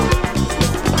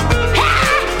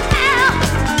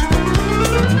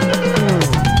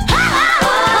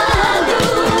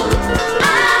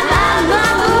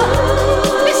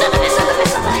 Me chuta, me chuta, me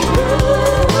chuta.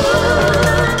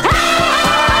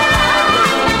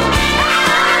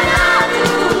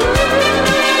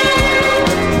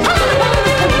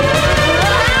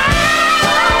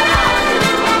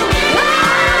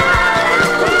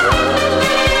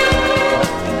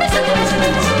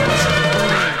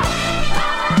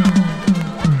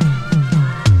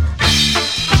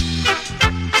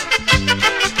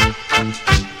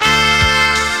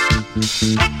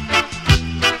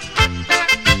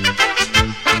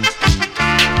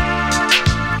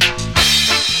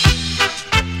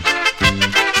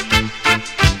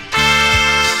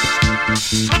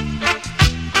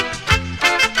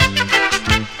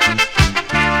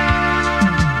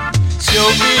 Se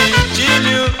ouvir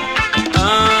filho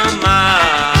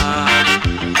amar,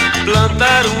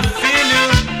 plantar um filho,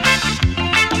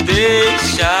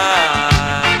 deixar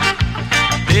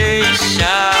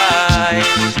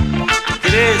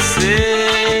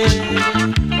crescer,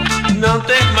 não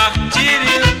ter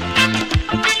martírio,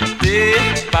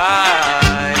 ter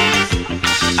paz,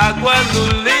 água no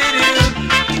lírio,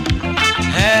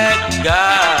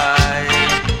 regai,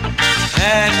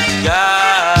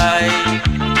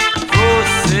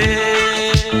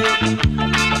 você,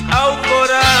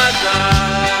 alvorada,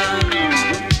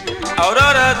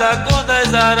 aurora da cor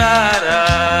das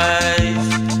araras,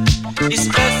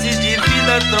 espécie de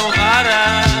vida tão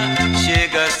rara,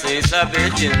 chega sem saber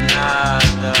de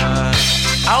nada.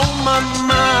 Alma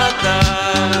amada,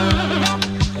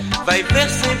 vai ver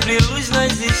sempre luz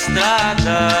nas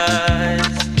estradas.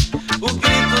 O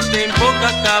grito tem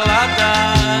boca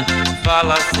calada,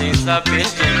 fala sem saber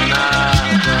de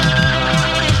nada.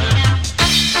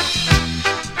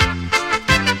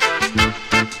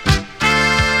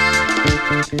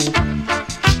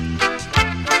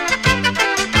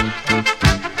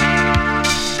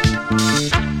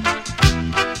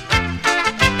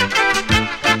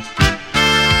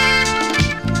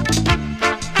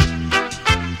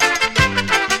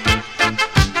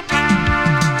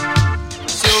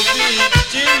 Seu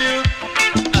filho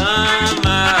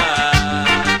amar,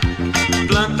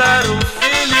 plantar um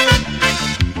filho,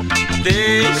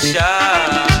 deixar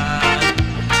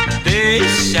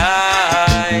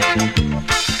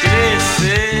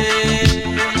crescer,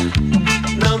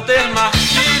 não ter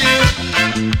martírio,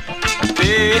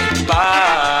 ter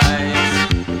paz,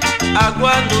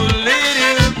 água no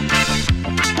lírio,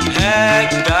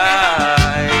 regai,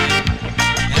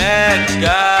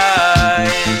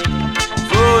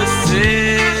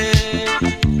 você,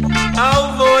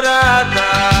 alvorada,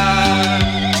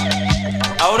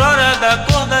 aurora da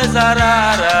cor das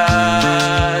araras,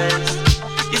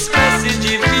 espécie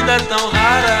de vida tão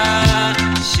rara,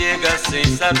 chega sem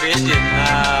saber de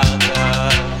nada.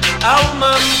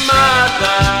 Alma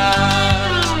amada,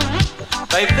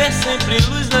 vai ver sempre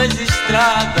luz nas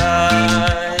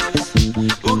estradas.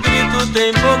 O grito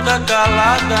tem boca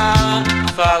calada,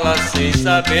 fala sem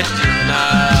saber de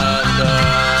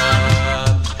nada.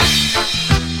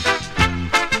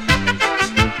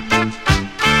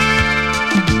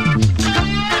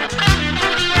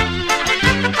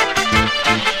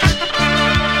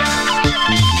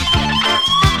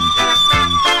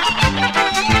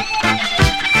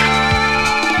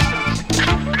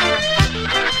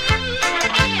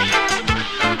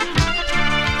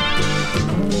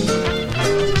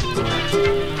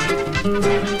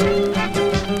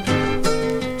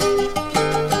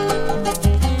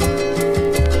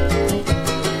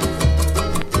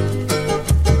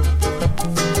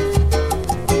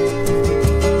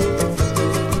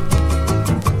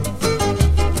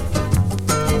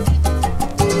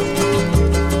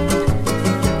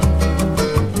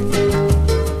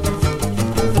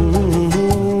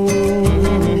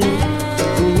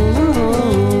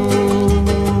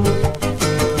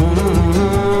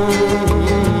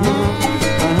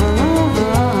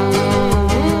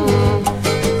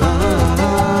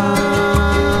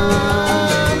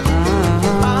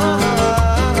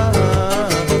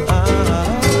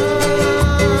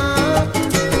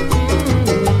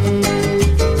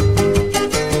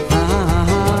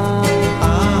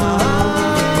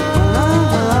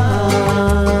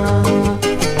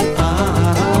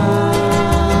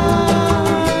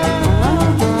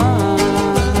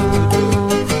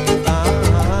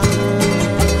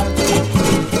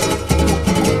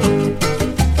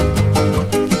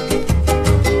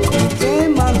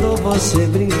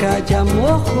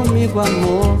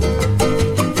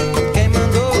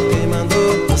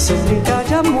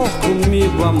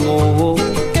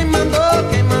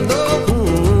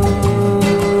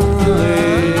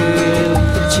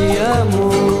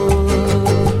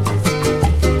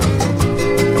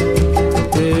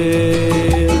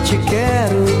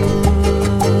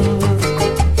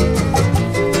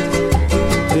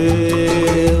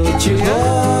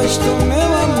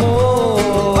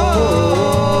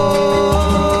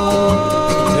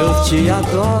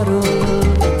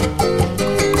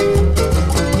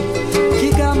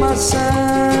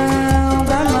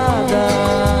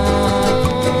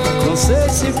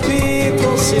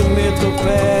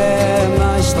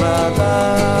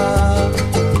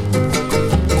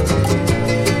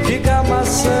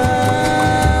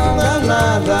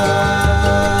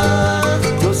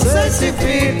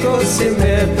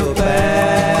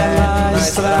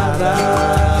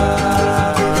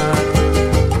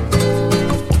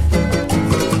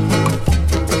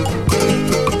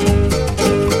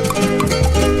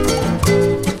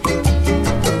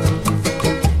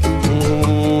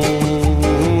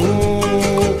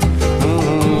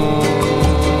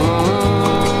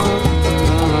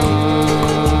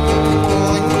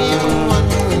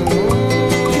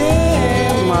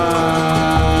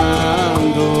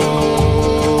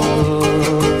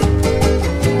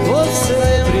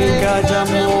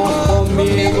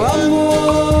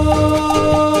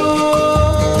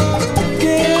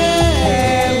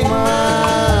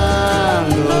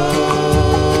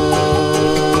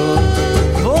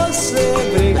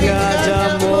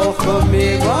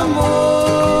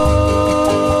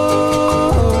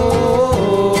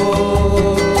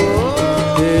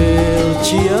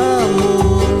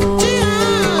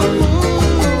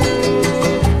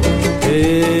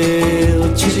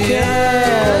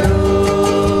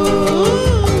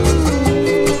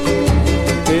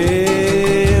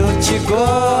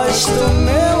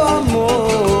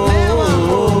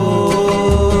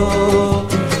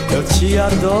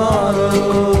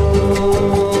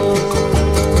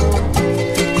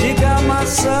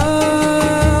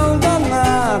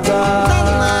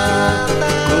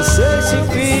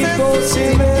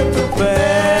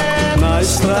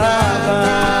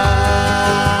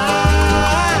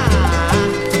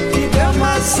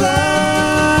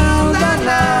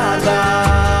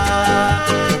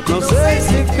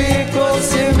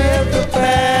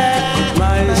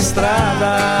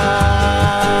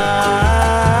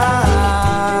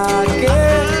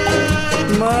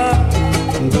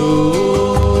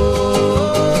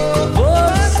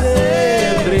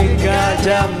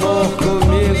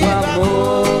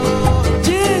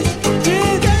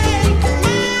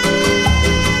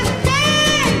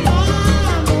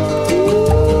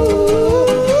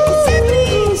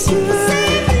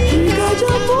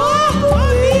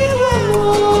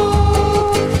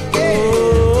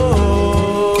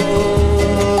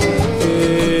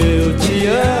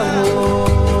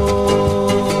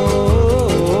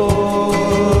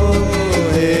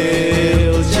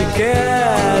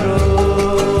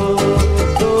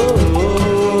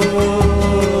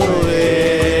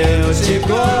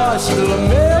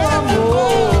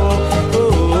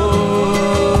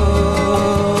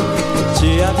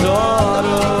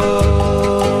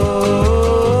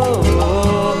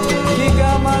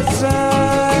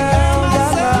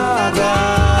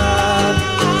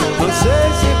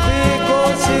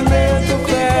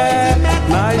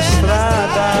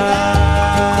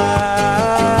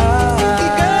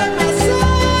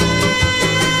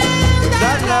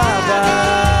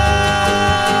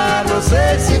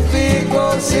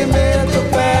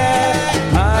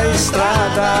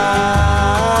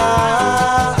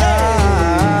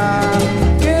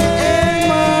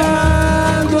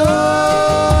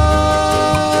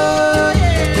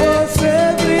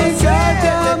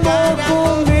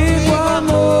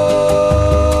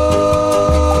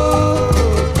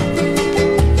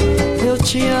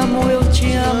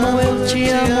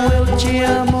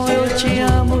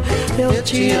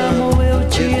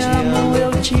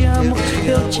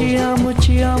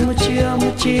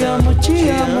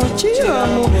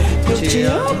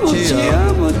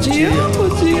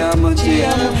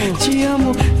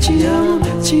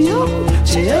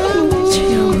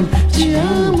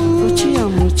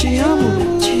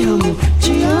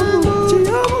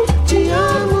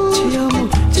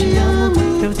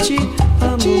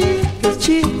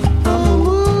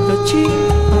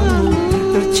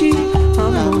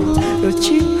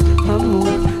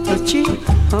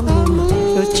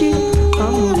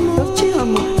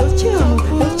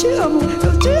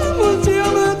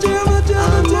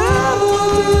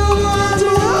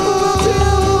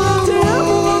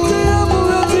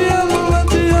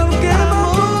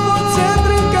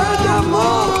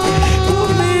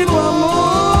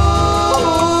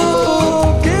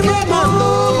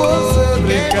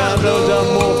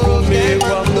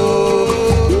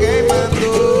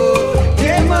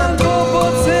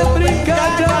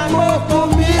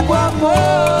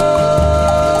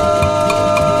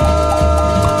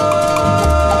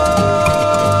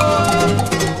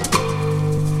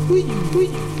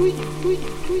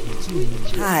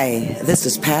 Hi, this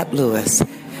is Pat Lewis,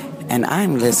 and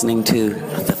I'm listening to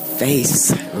The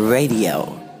Face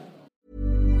Radio.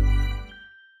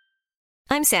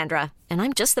 I'm Sandra, and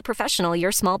I'm just the professional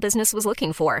your small business was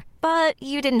looking for. But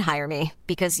you didn't hire me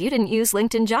because you didn't use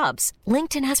LinkedIn Jobs.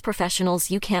 LinkedIn has professionals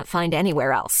you can't find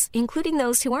anywhere else, including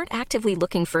those who aren't actively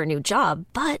looking for a new job,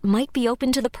 but might be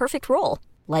open to the perfect role,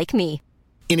 like me.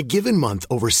 In a given month,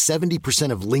 over 70%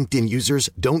 of LinkedIn users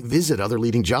don't visit other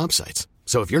leading job sites.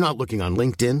 So if you're not looking on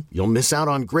LinkedIn, you'll miss out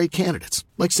on great candidates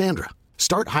like Sandra.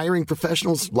 Start hiring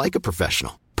professionals like a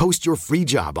professional. Post your free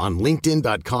job on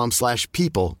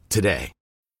linkedin.com/people today.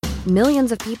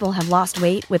 Millions of people have lost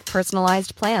weight with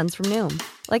personalized plans from Noom.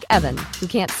 Like Evan, who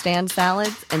can't stand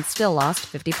salads and still lost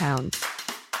 50 pounds.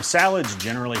 Salads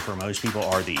generally for most people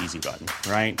are the easy button,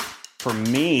 right? For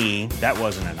me, that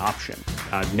wasn't an option.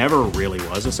 I never really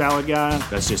was a salad guy.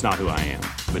 That's just not who I am.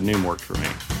 But Noom worked for me.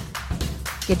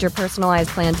 Get your personalized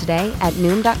plan today at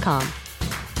Noom.com.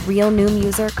 Real Noom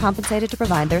user compensated to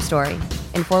provide their story.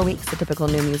 In 4 weeks, the typical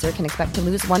Noom user can expect to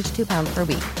lose 1 to 2 pounds per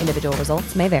week. Individual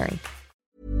results may vary.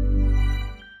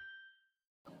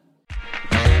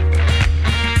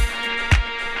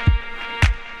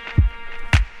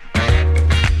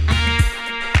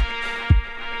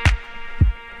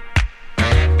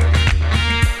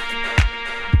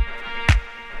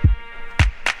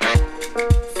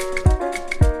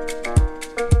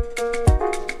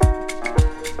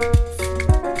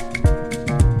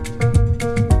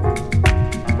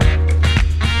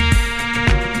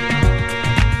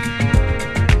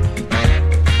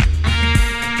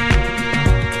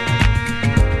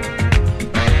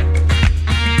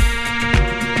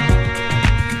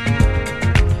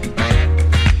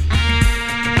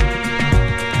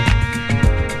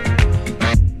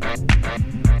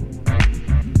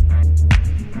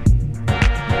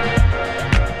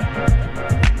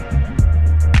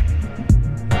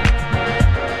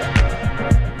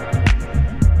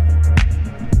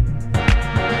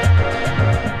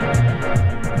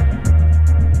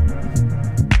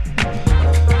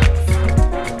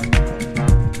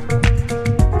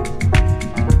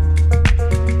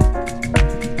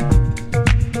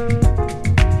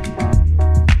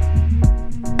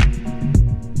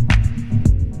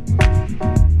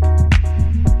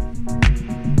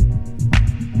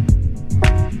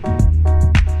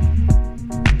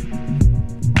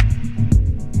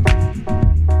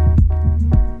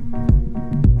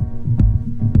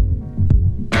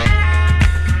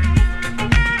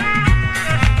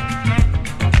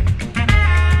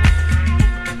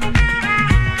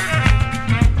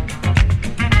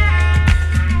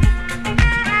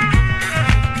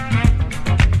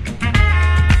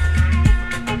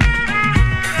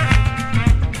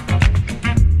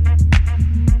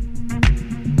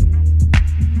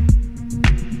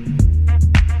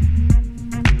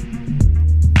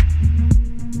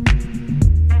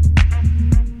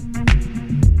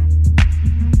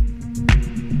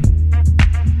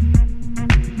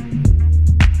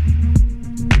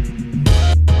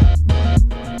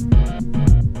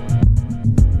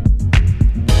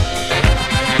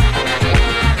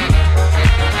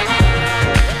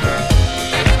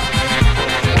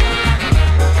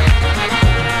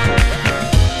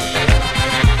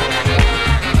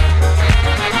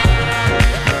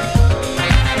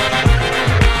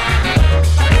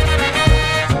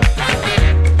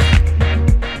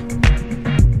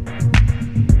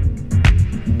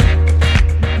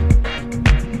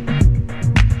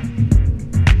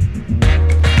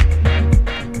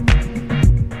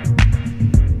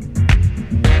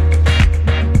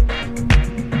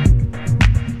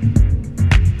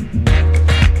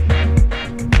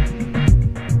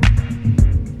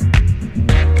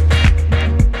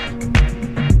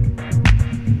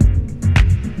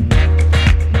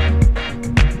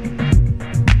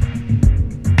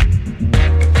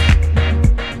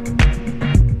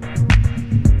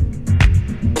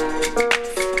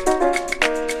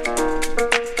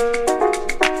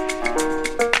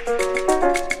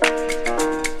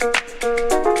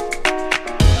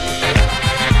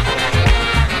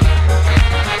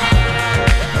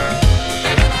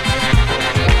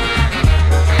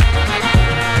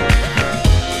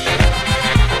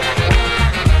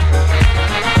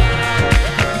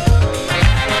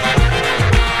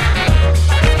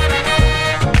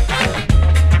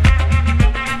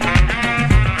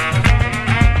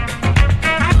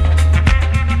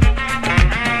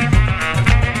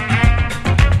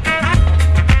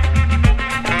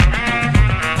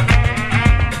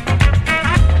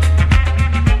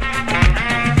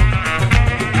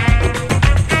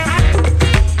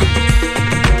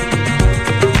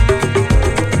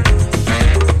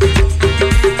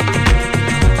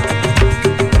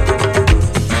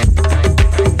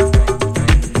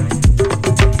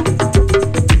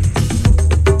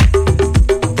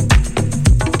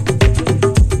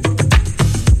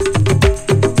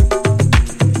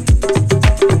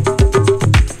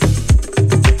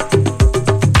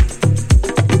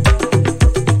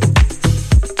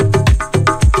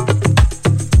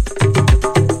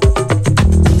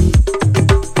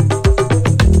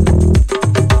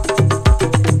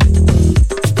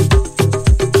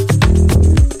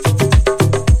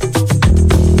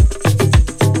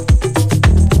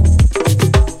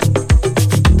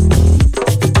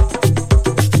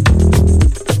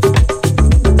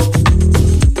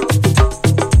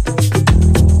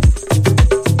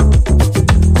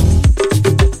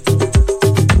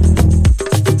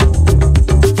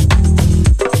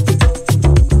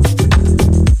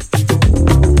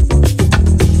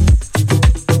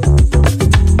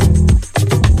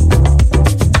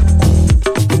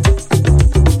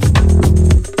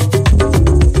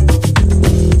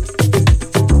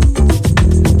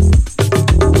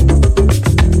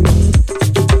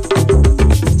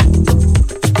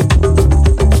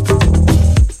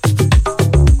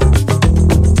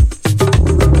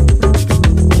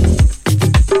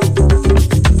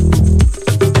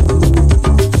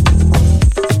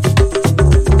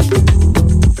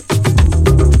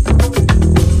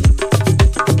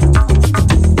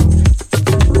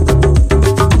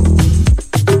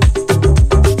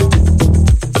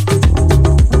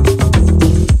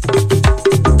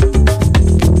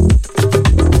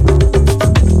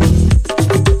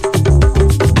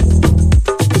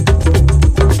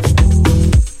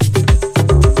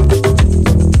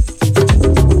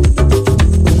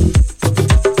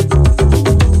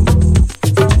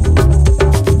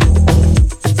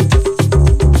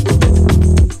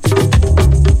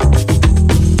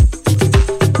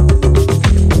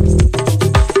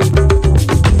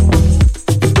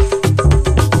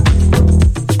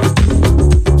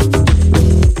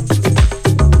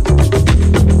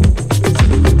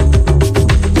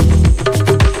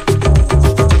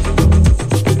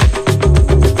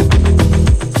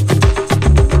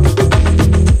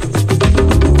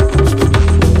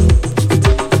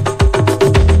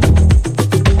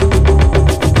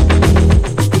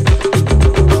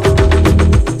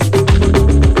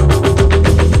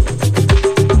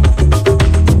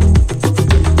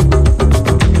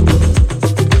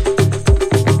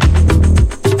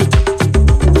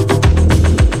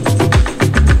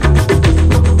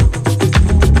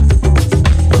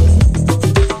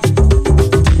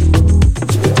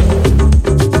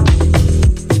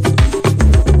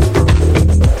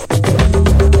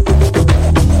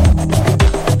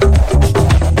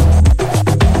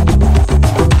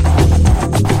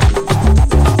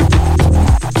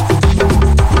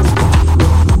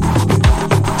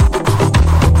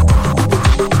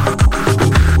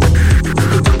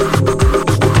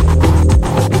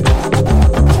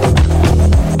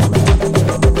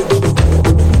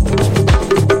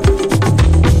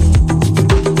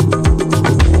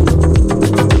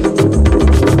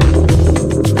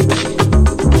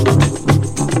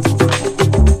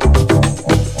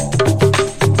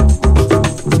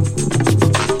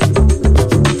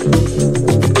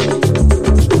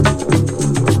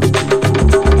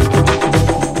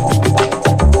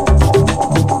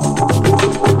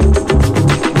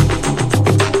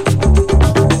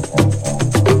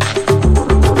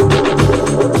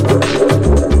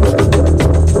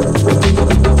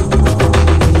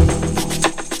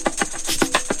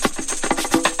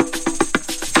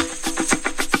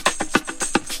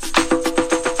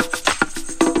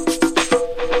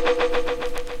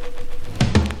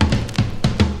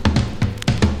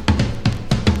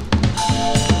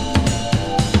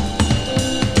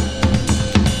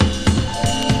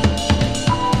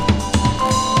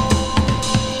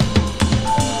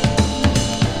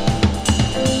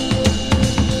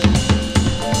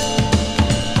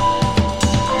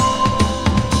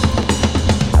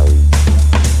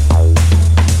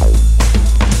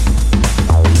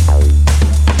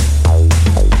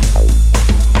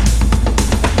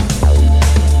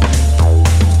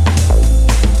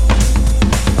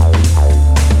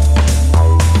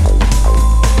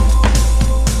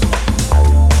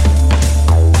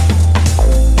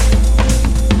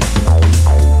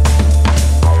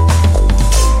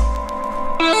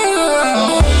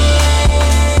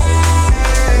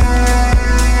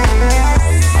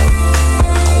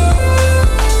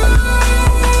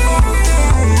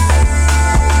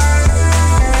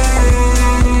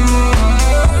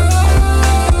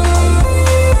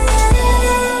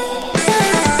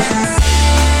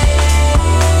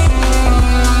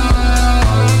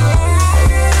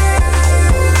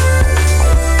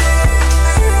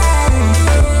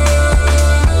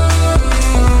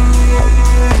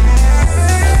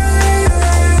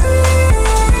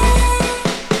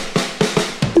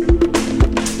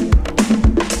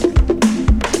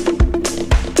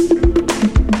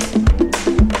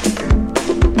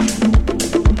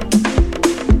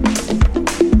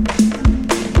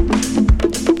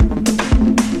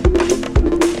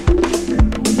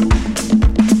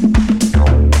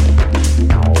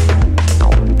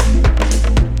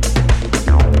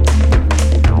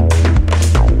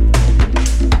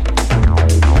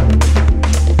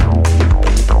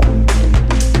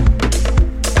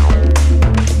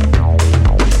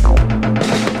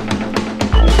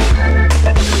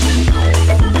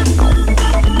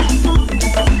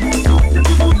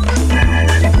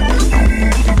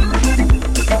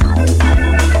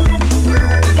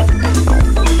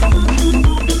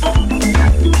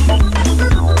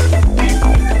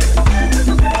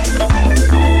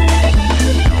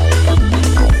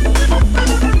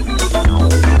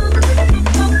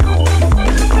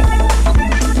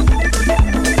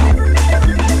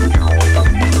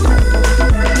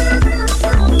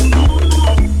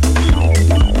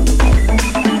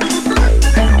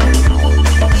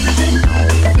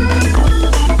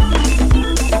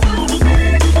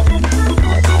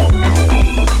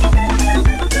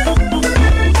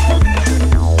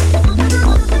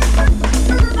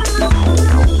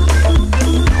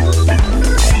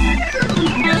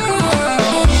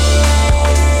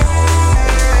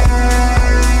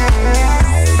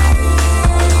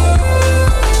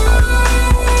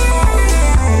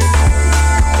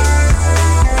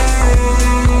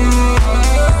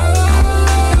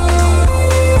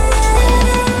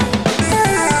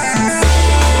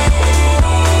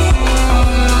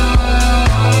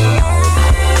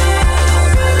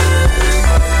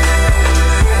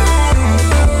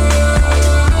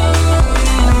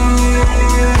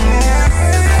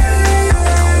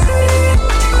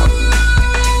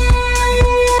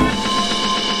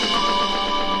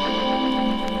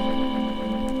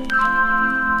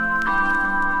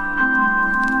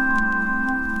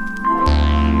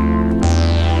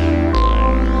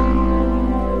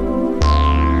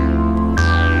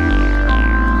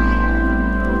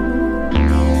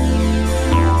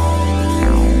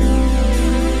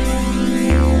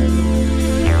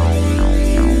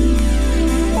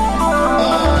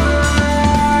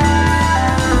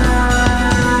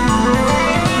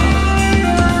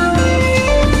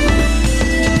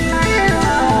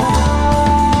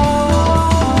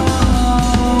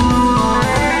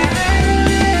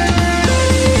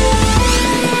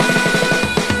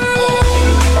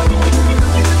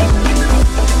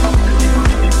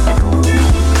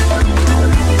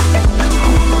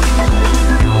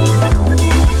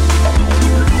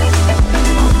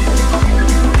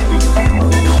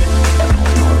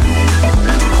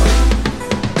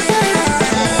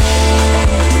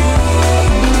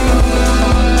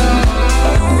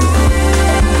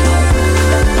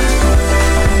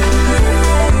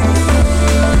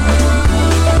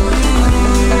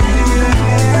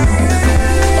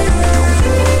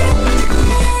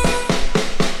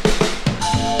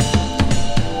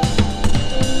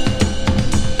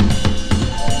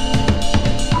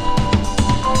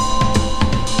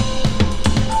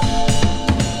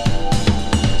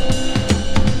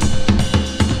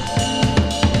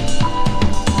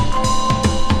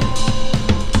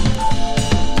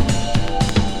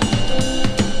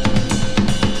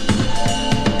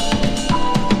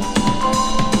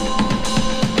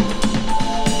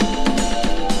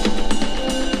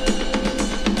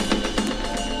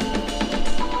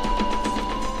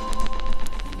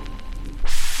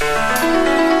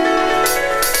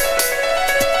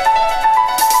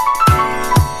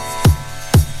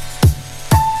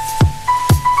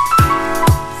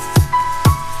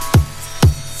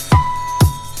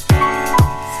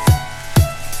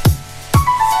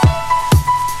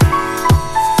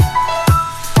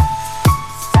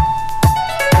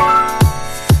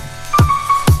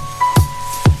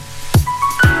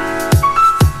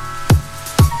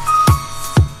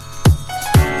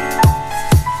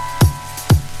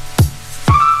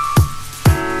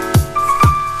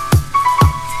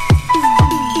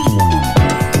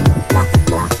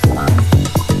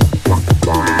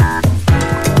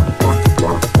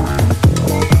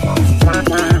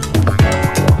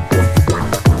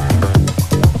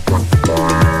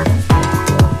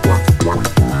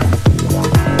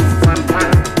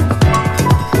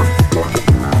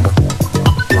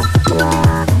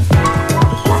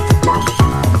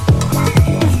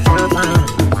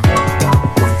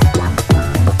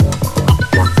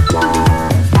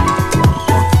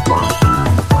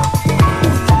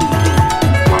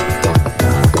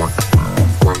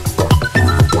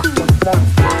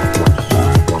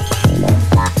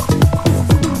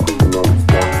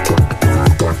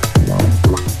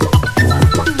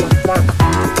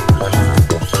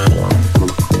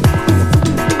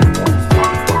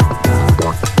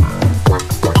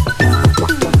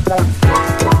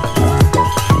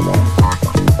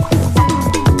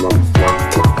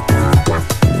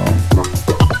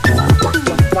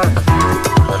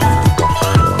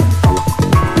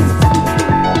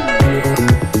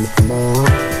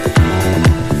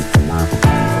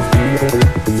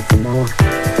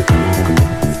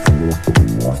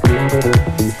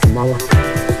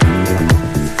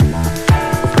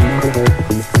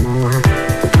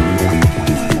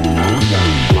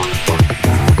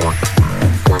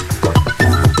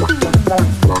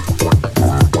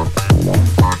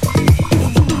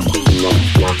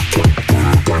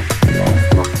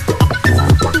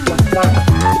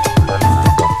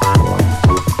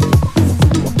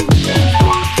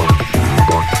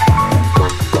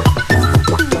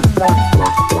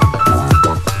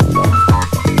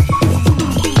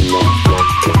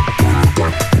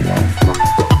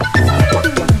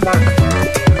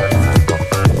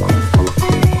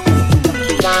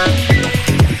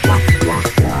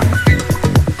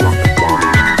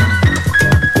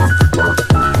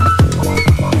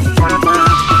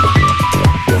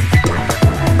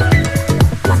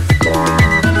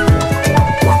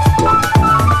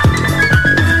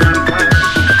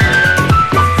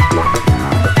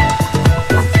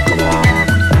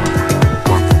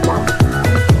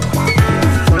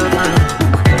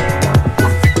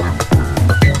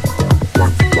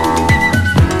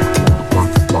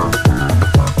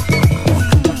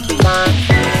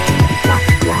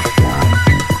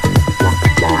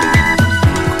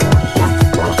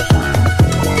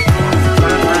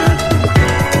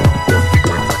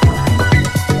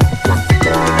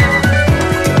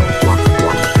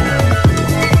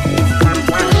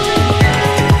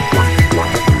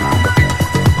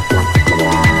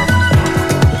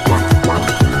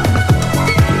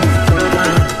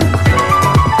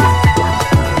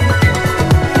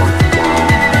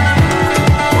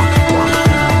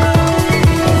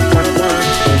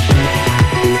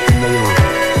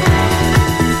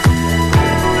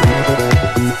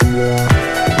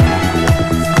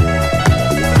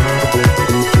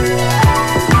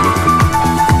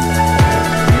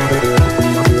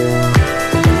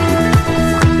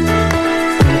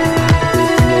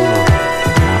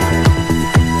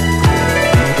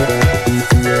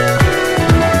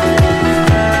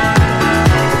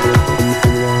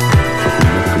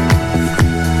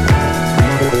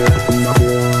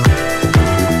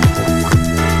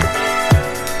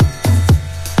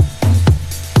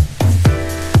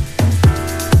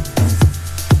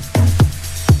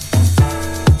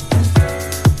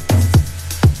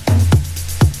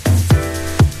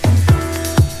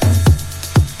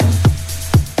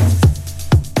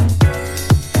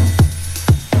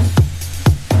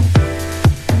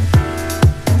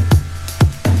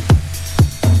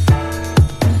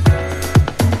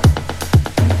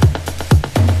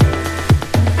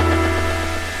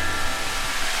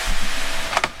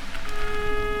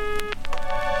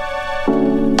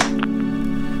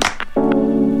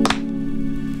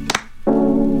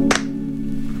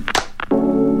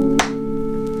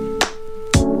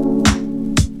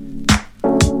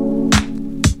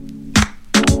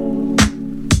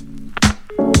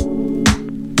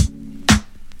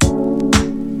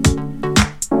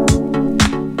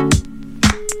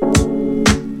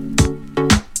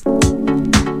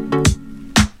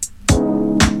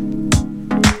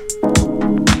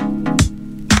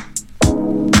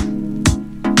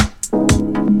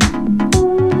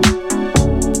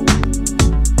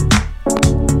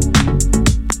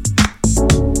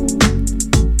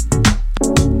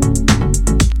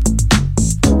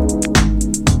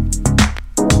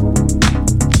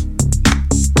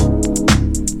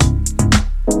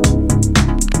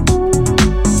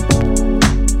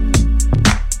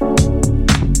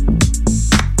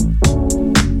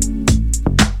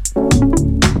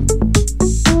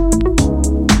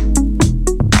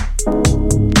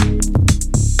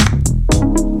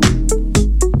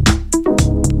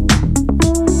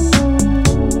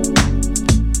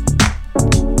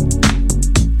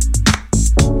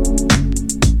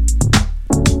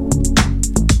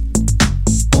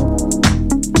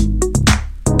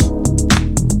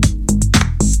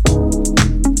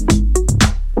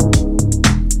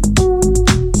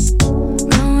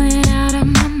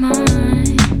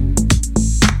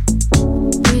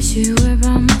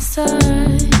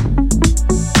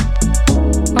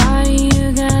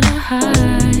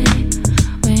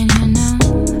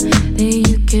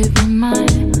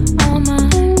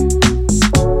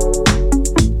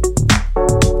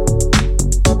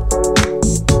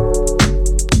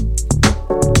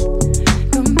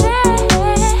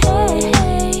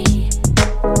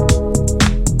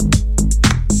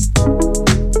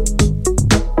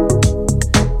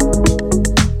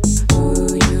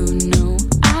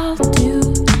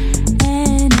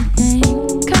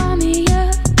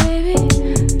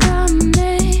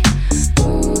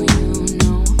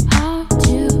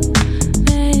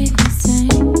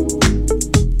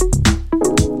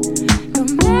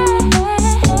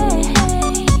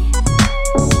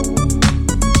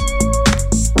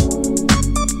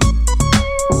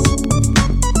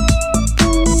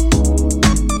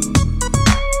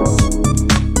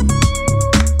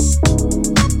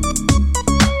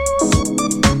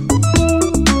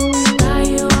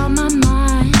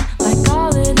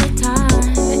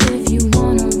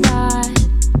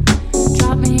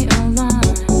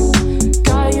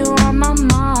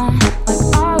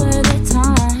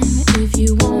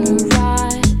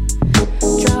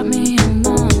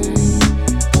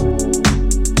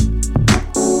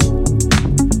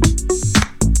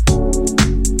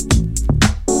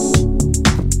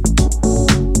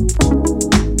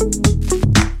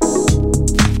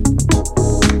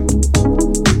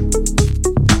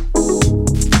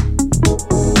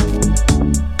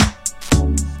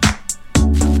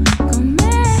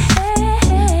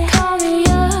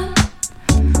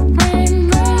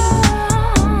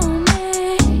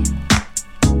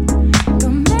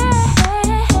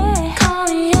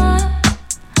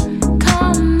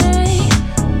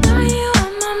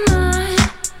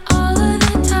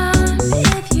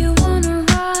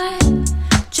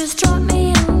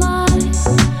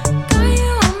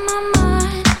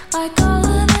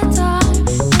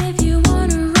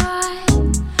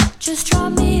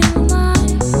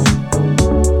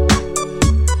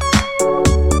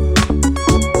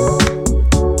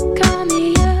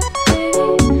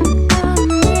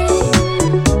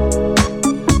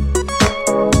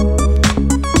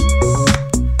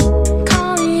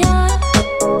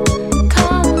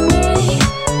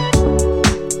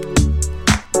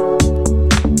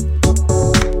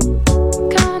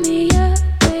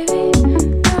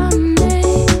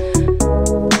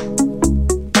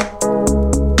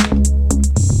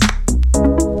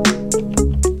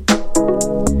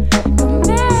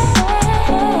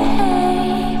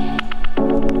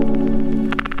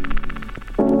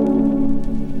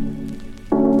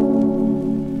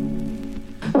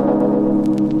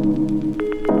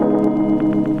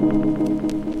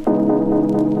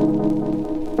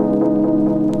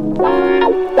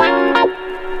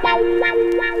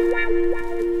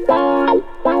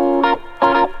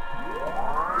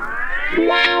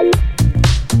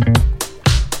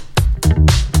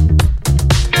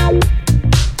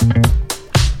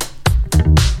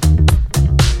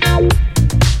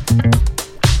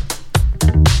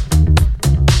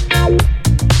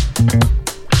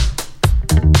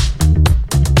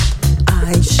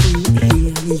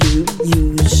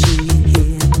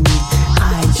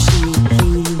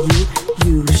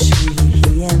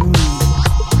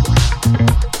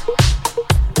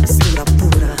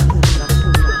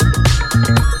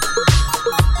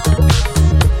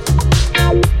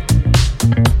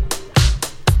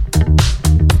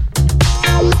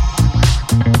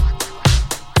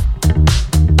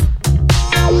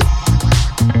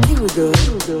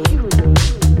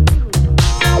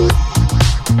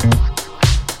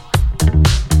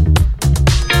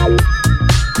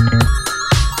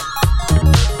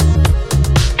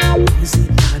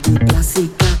 Musica di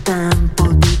classica, tempo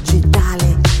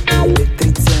digitale,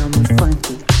 elettrizziamo il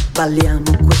funky,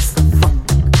 balliamo questo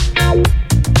funk,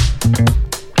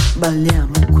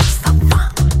 balliamo questa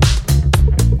funk.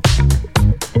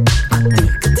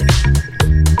 Addicted,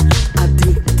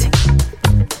 addicted,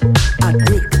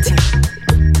 addicted.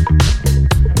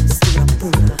 Stura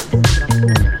pura.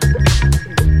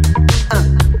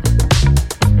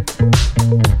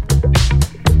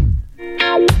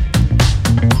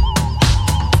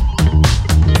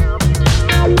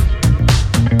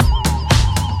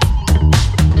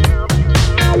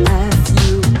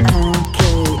 F-U-N-K,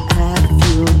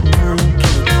 F-U-N-K.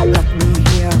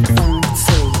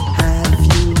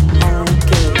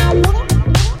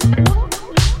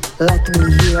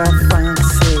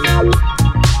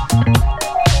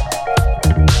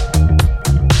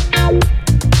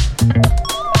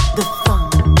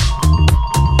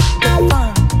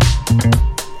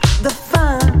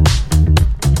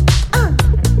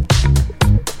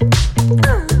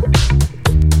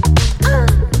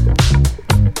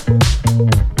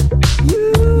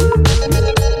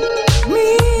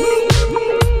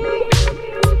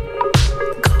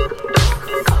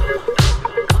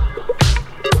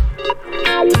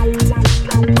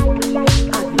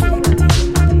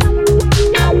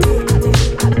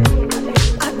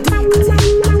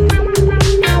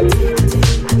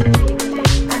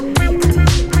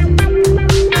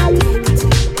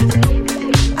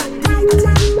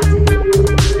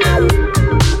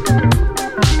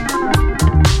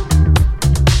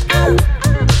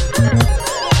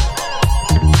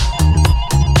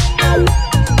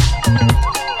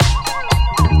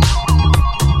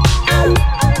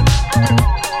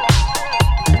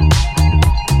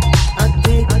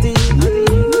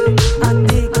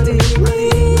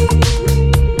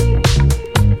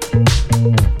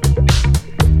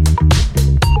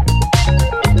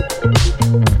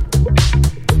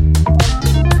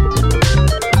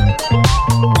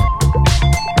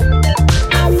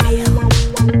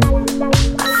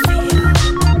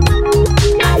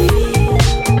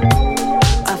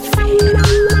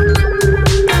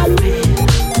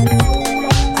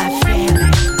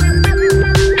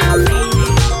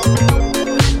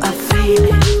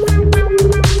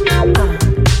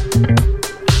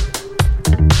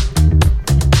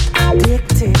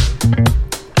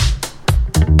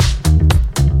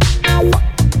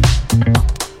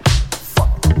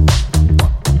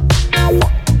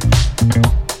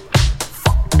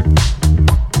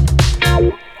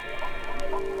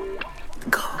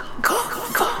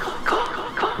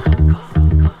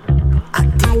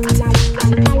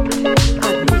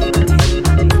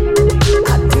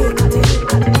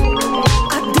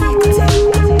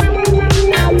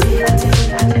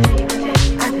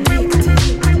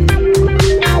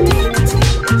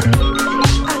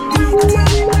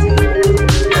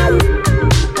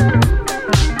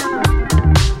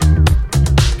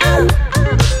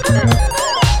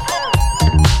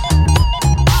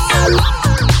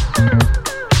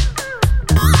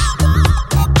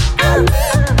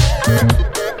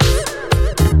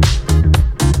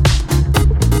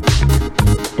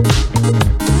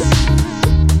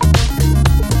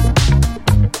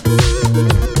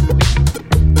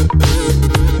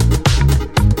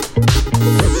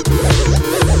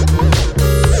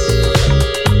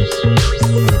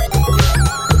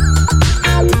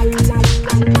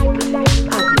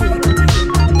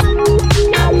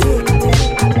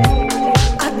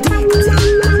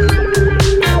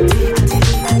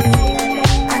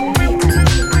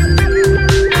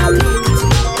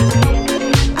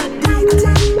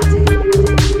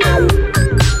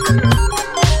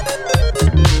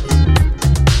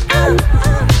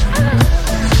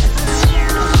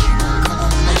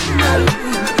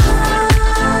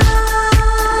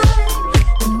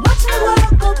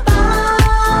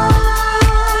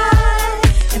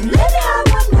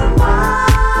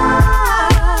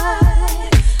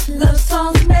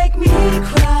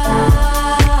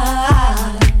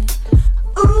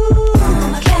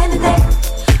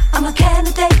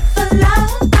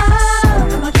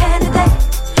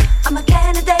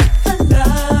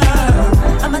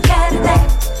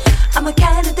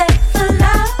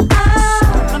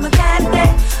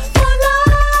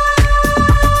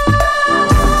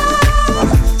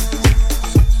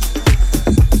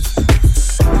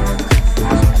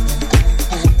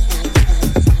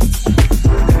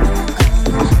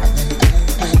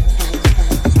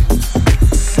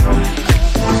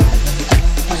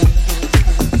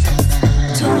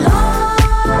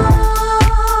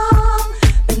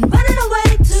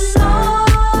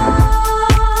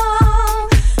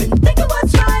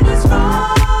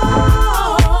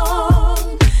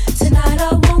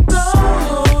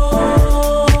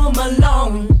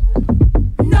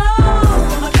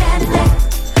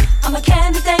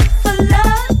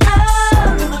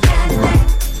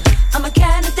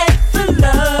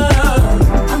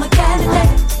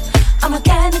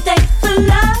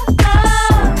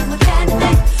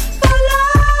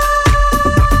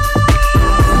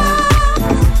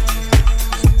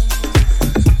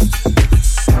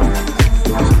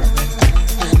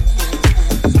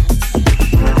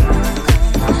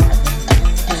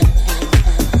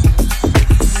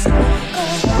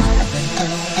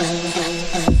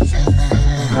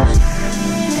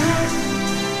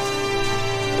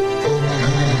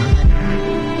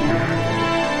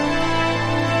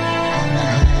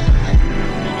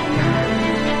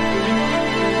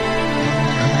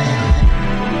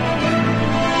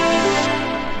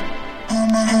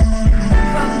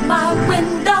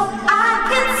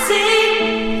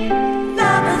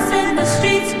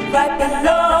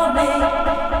 below me.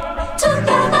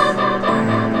 Together,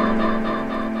 forever.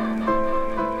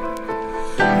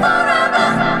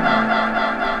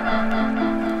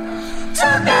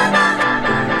 Together,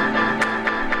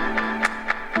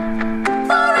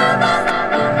 forever.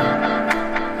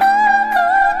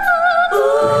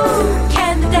 Ooh,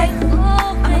 candidate,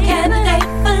 I'm a candidate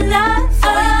for love.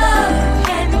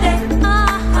 Candidate,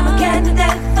 I'm a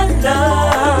candidate for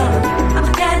love. I'm a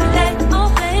candidate, oh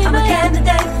baby, I'm a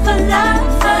candidate for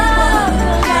love.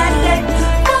 Candidate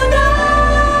for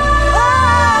love. Oh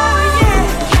yeah,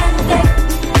 candidate,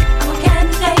 I'm a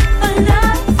candidate for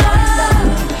love.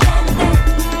 Candidate,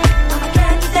 I'm a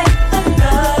candidate for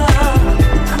love.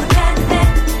 I'm a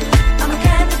candidate, I'm a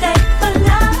candidate for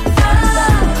love.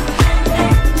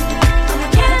 Candidate, I'm a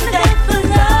candidate for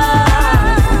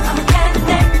love. I'm a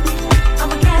candidate,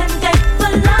 I'm a candidate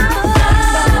for love.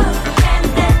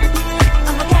 Candidate,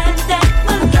 I'm a candidate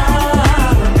for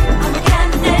love. I'm a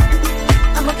candidate,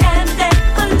 I'm a candidate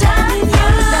for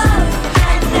love.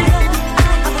 Candidate,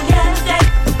 I'm a candidate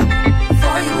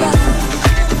for your love.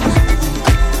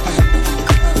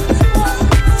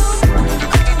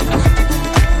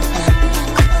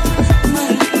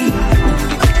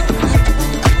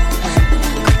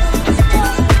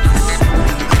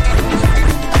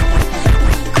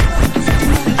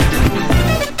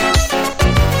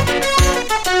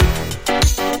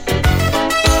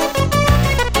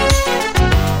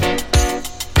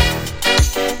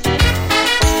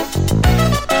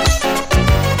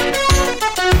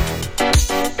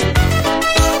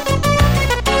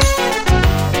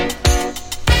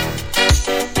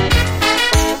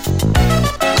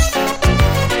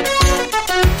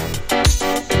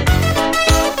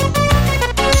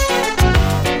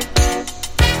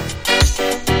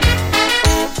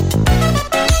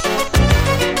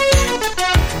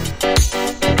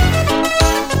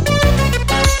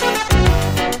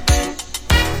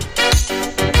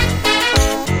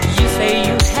 You say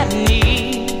you have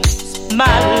needs,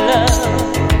 my love,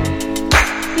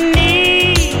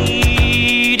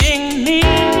 needing me,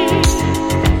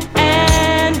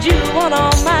 and you want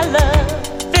all my love,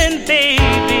 then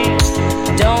baby,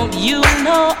 don't you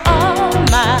know all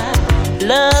my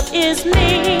love is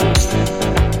me,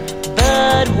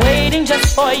 but waiting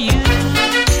just for you,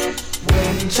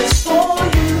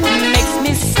 makes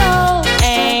me so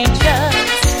anxious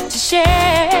to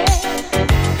share.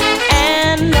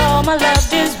 And all my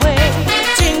love is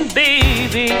waiting,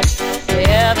 baby,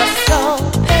 ever so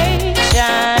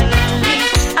patiently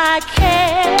I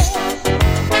care.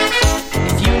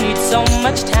 If you need so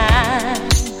much time,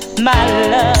 my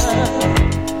love,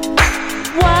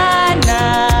 why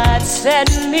not set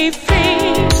me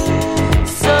free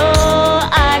so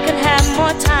I can have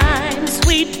more time,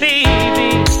 sweet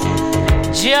baby,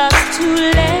 just to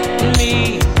let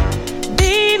me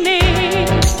be me.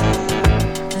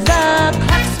 The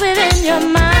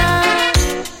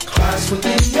clock's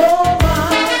within your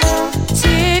mind,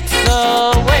 ticks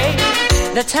away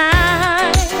the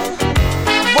time.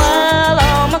 Well,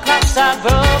 all my clocks are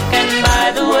broken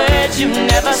by the words you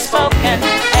never spoken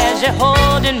as you're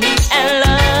holding me and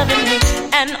loving me,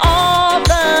 and all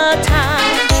the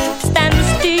time stand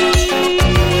still.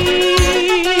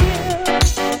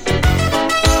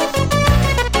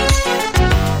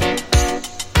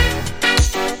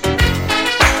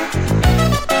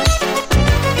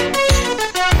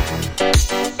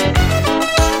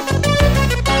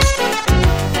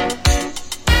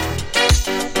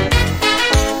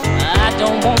 I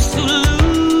don't want to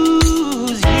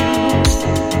lose you,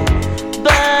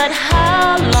 but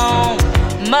how long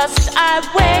must I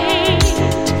wait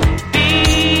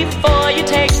before you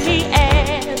take me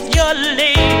as your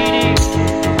lady?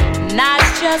 Not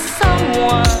just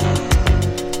someone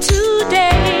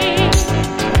today,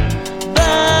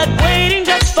 but waiting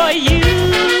just for you,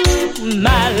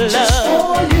 my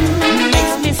love,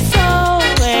 makes me so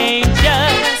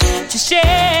anxious to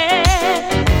share.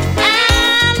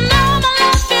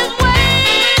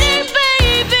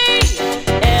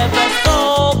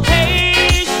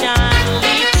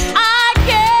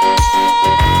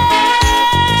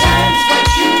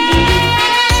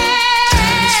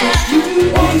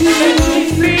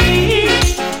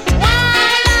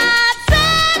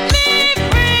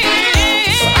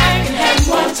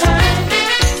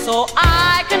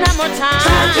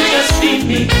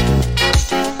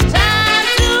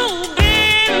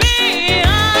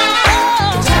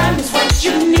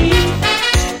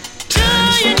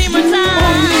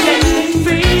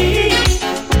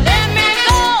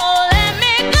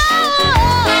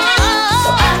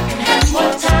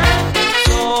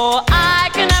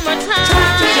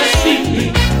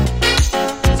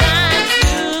 Time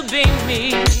to be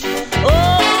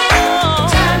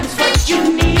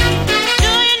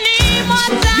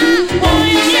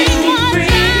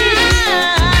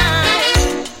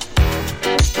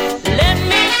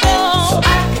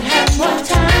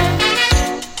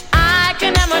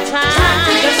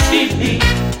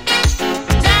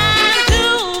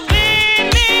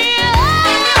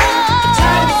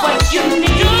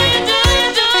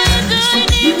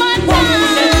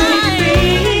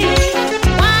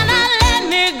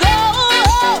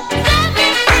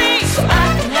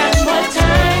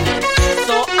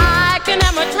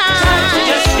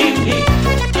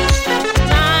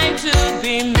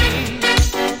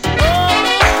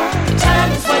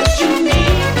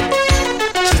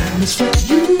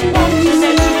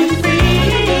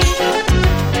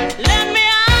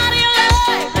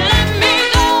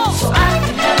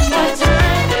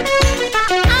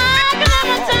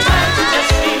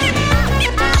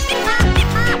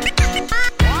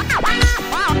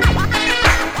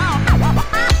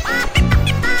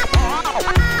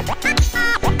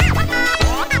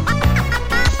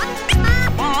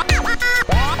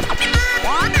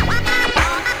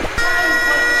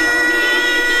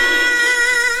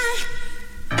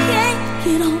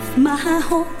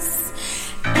horse,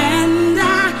 and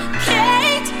I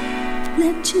can't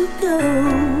let you go.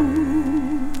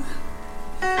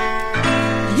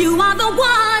 You are the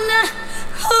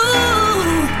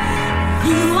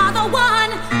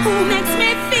one who makes me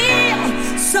feel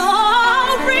so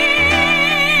real.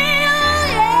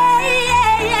 Yeah,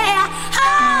 yeah, yeah.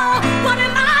 Oh, what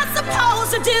am I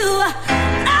supposed to do?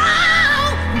 Oh,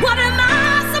 what am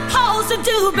I supposed to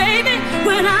do, baby,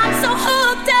 when I'm so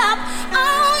hooked up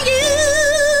on you?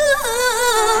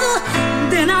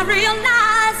 Then I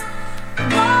realize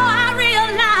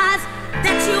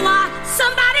that you are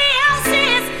somebody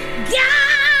else's guy.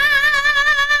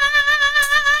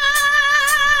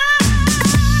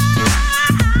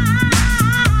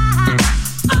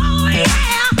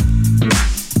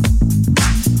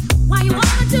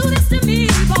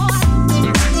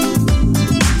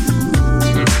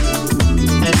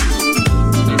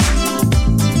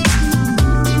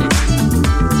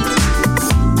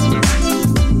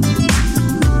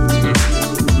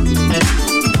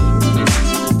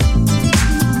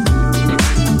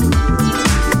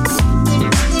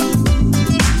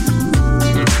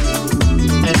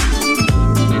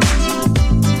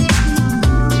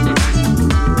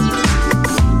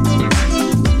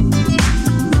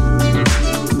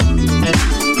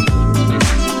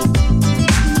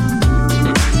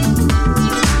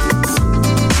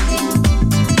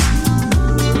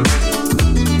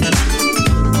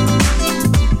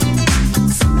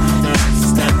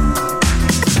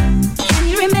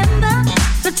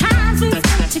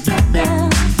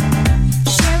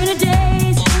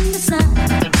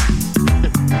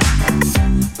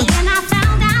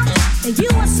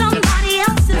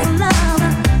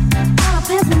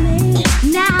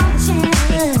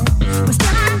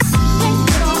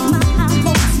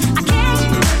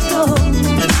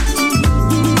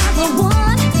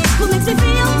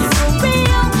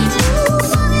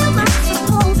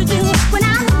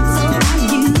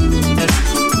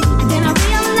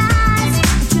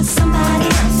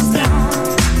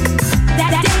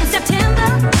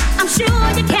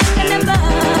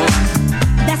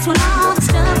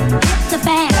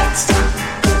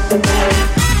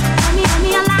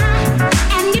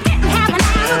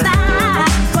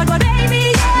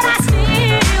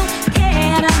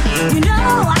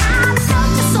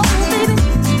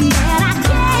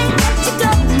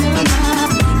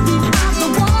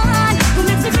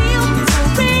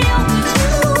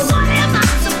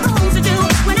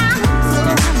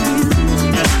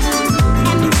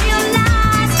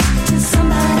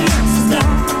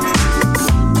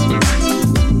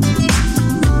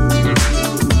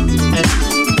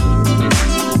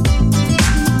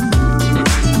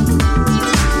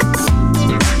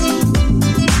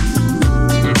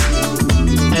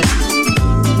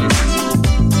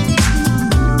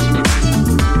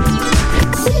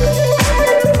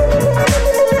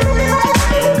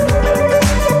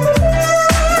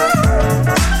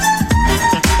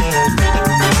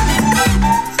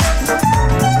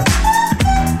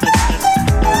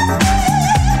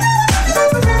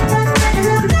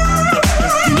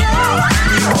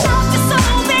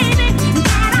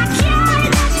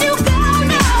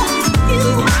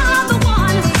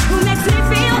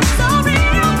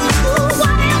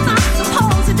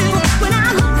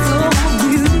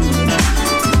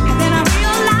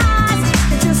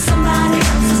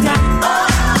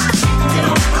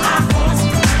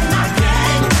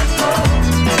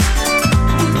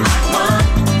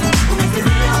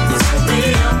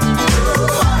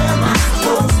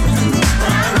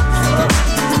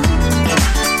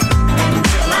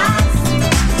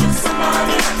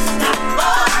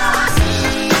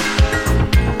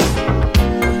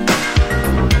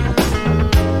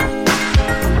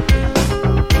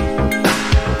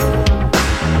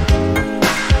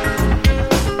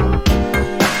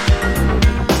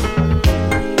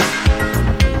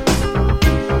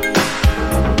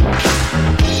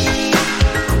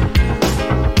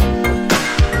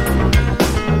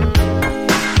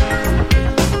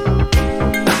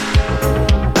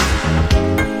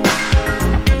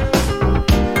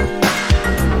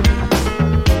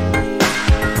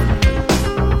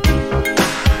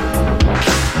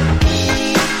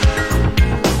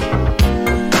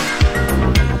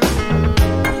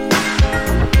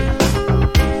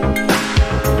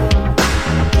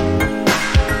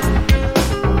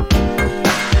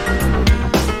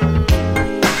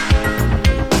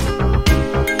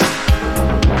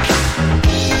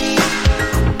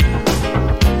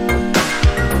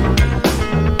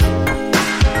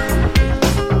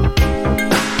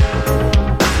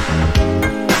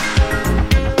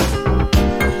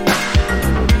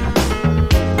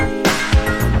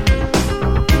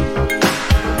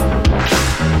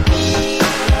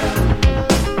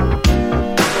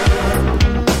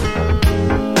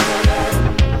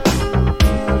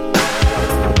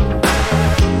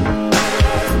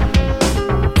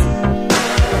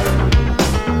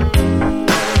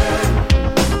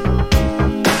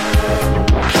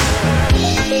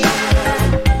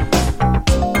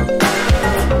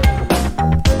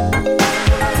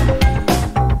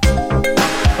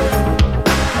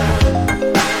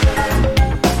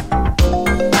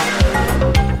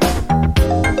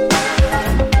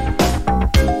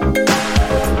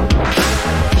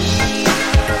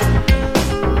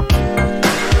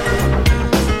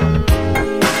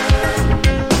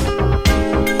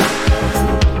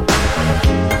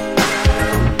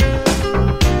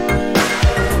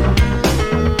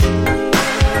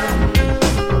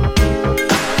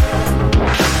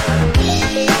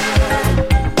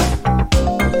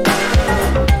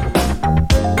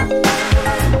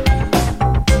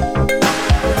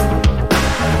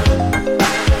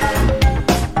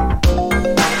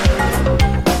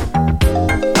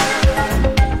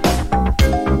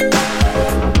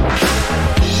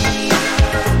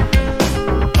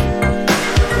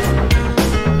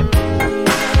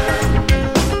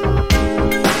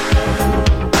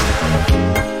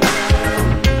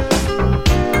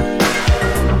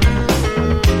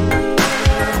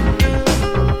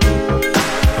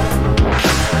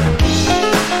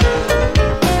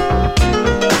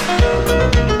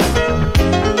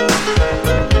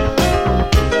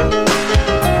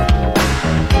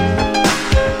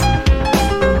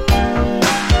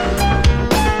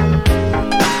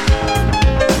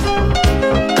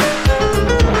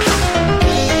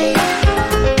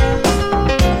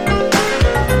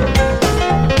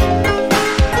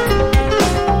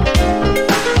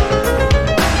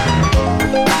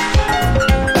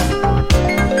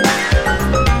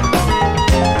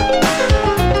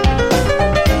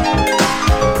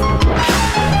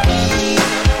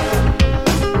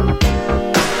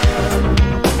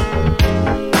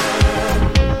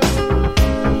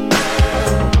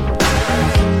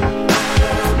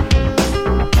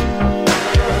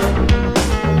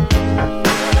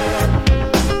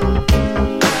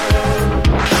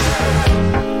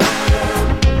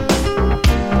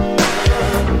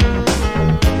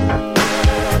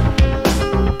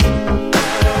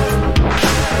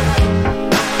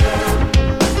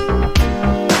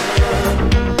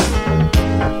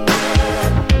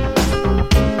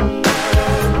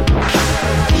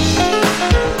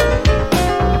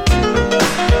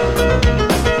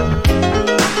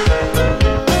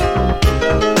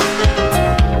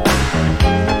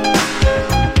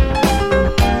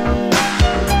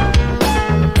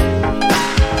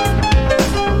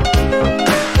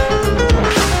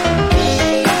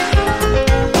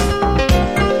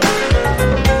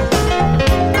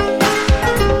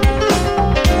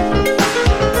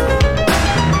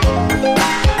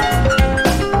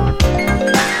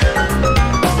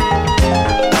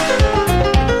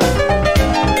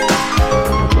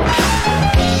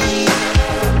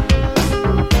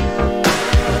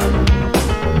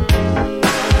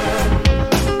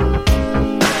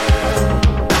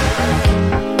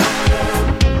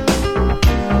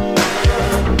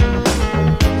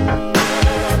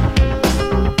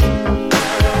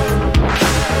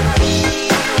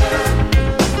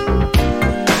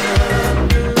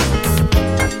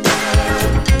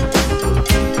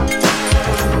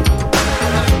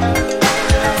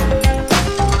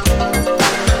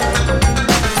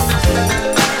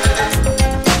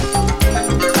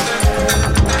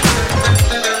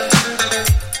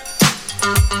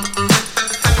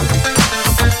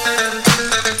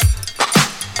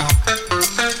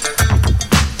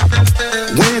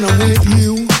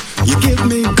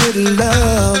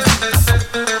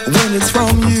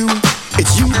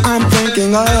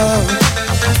 thinking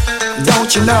of.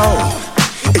 Don't you know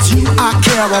it's you I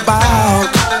care about?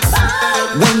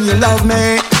 When you love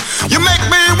me, you make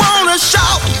me wanna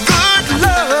shout good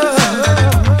love.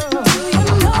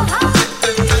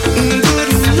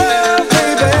 Good love,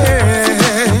 baby.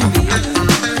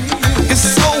 It's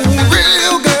so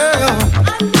real, girl.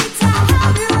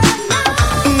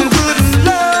 Good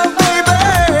love, baby.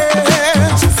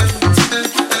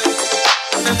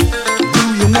 Do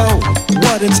you know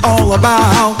what it's all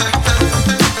about?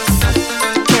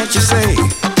 Can't you say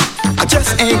I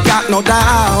just ain't got no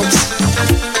doubts?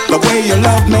 The way you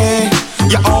love me,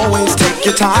 you always take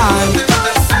your time.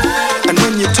 And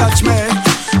when you touch me,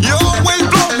 you always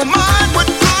blow my mind with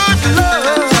good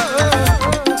love.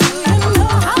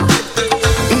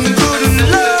 Good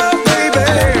love, baby.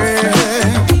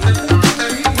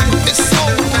 It's so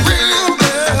real,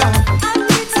 girl.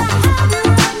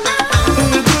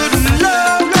 Good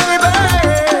love, baby.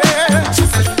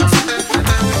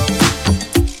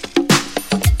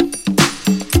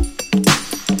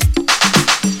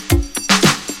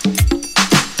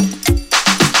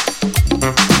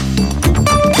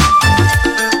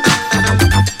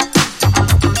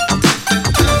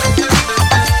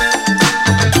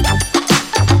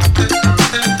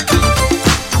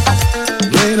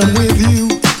 When I'm with you,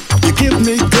 you give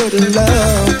me good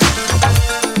love.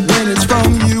 When it's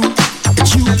from you,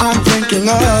 it's you I'm thinking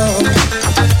of.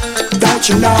 Don't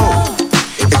you know,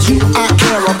 it's you I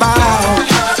care about.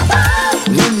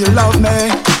 When you love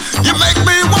me, you make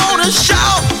me wanna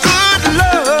shout good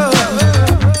love.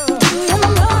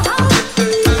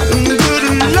 Good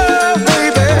love,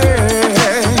 baby.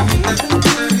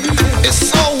 It's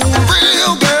so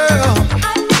real, girl.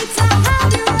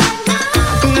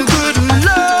 Good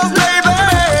love, baby.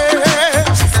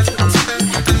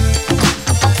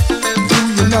 Do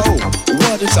you know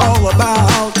what it's all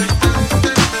about?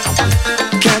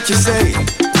 Can't you say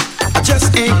I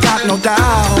just ain't got no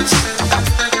doubts?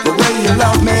 The way you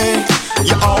love me,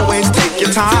 you always take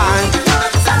your time.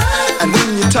 And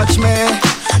when you touch me,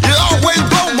 you always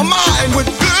blow my mind with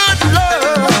good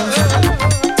love.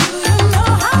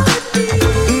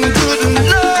 Good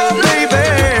love, baby.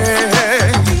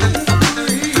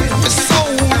 It's so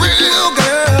real,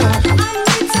 girl.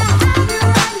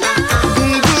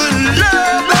 Good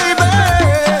love, baby.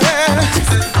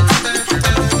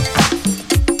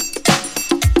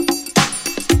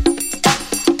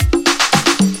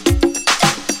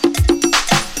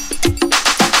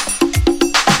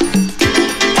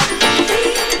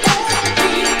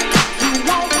 You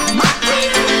want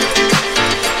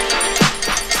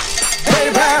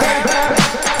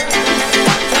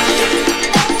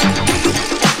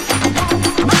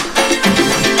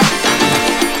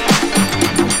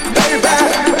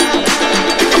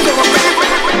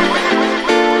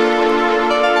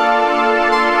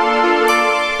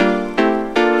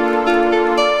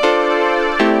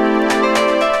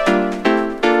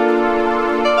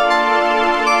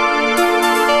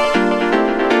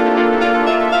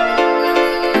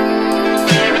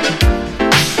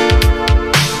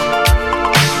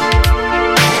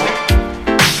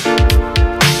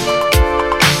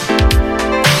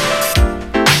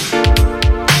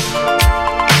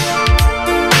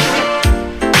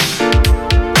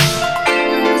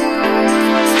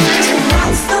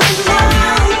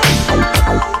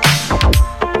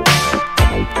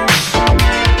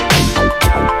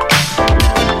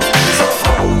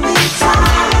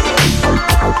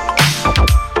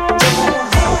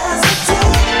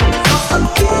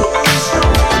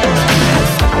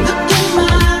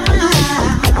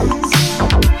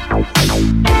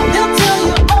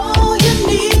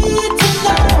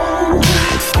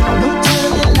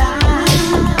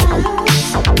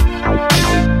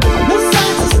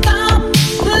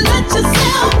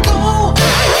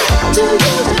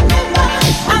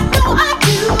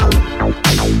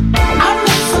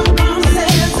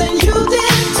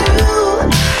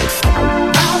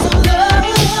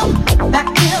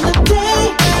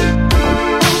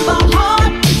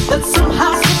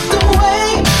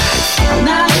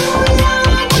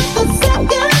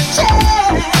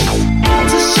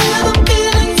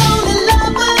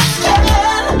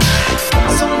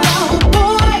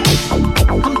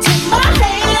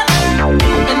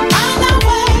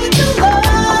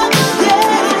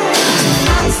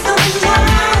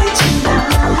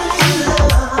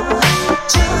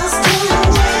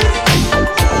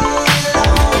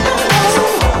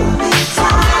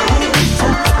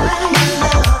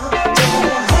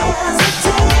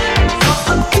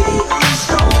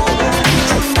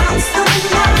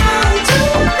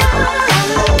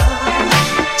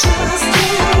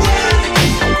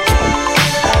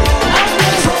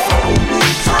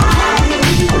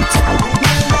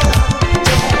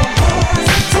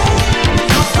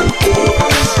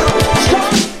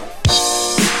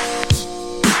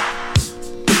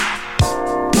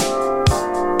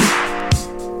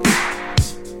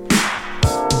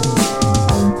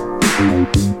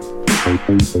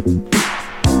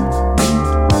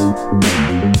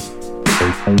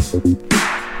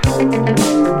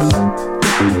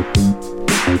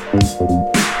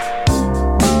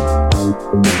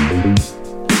Here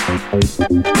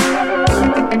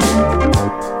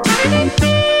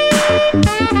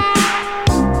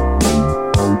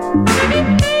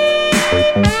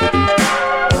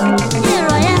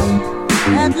I am,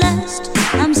 at last,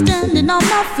 I'm standing on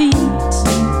my feet.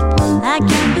 I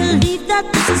can't believe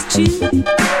that this is true.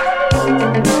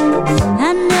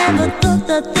 I never thought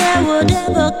that there would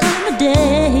ever come a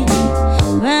day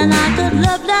when I could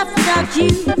love life without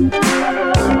you.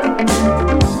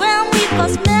 When we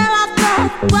first met, I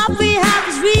thought what we have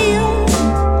is real,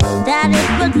 that it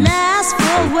would last for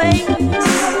always.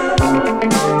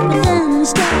 But then you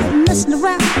started messing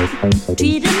around,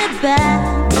 treating me bad.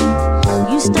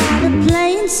 You started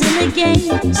playing silly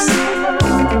games.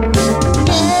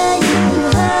 Yeah, you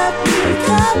cut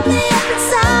me up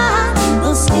inside.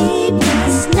 Those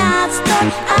sleepless nights, thought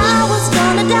I was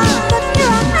gonna die, but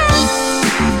here I am.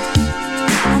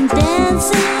 I'm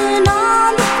dancing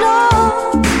on the floor.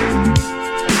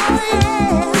 Oh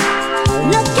yeah,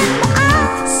 look in my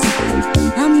eyes.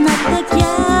 I'm not the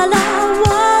girl I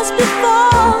was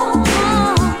before.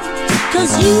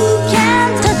 'Cause you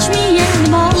can't touch me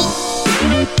anymore.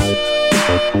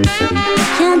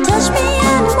 Can't touch me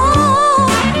anymore.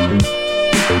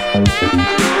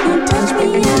 Can't touch me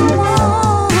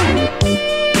anymore.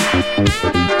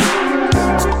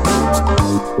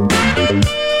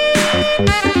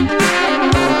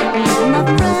 My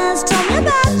friends told me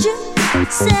about you,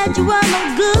 said you were no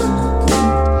good,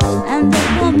 and they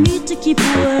want me to keep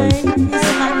away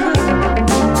if I could.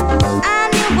 I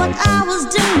knew what I was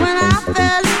doing when I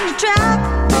fell in the trap.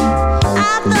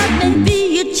 I thought maybe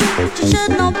you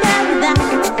should know better than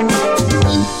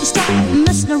you started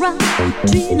messing around,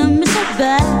 treating me so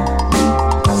bad,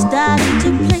 starting to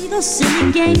play those silly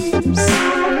games.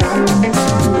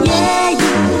 Yeah,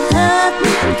 you hurt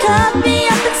me, cut me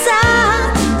up inside.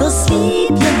 Those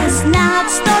sleepless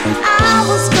nights, thought I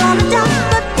was gonna die,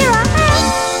 but here I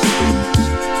am.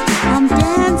 I'm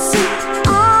dancing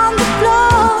on the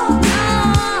floor.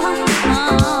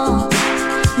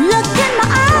 Look in my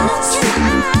eyes.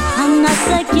 I'm not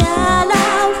the girl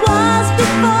I was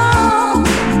before.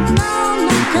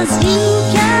 'Cause you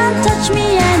can't touch me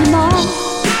anymore.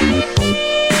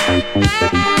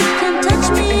 Can't touch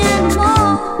me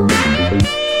anymore.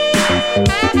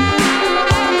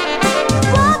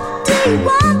 What do you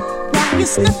want? Why you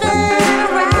sniffing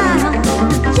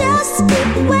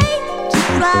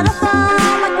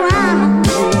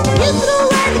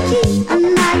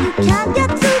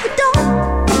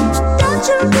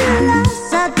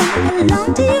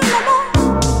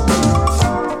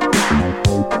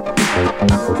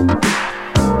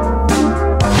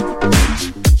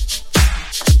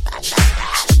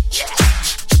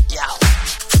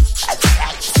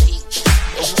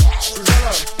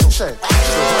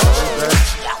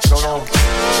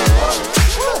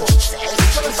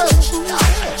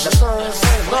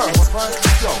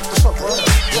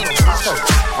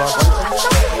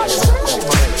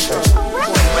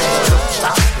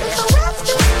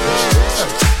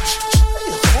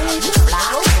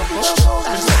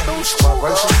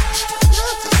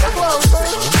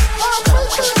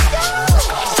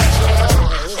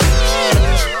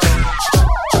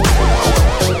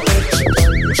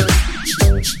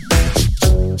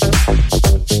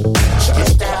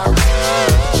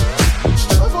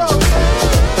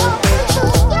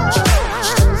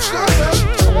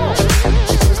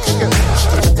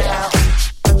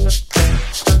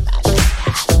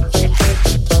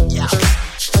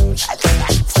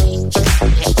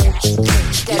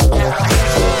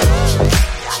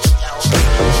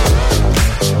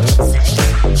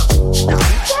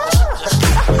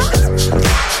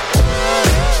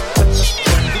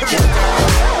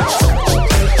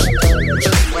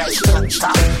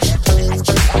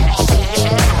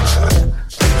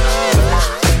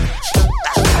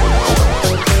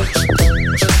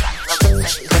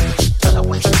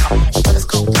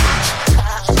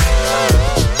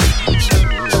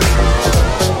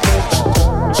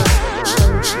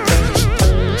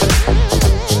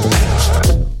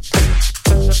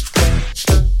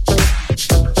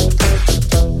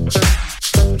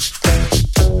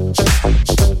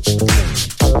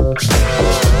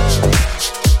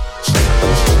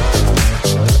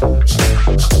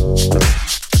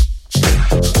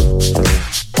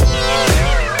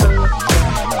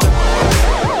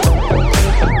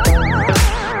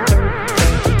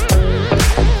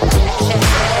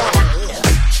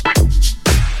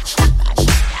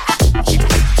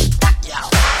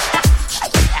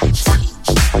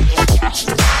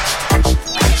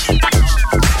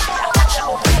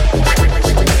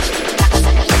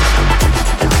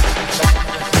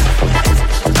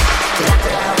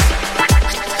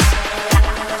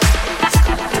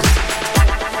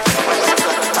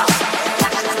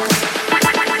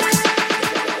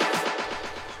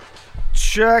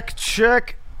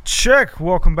Check.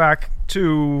 Welcome back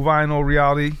to Vinyl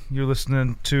Reality. You're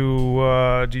listening to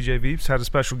DJ Veeps. Had a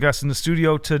special guest in the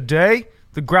studio today,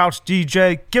 the Grouch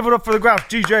DJ. Give it up for the Grouch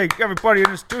DJ. Everybody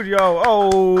in the studio.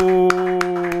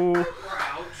 Oh.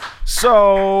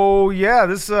 So, yeah,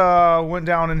 this went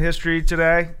down in history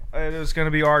today. It is going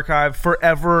to be archived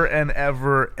forever and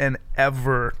ever and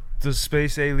ever. The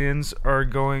space aliens are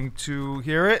going to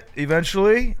hear it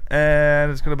eventually,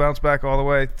 and it's going to bounce back all the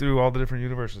way through all the different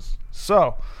universes.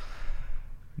 So,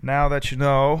 now that you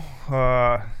know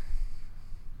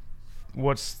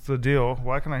what's the deal,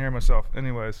 why can I hear myself?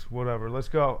 Anyways, whatever. Let's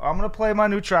go. I'm going to play my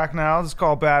new track now. This is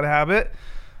called Bad Habit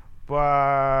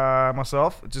by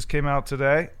myself. It just came out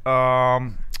today.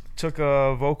 Took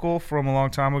a vocal from a long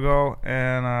time ago,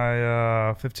 and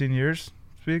I 15 years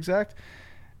to be exact.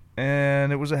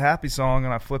 And it was a happy song,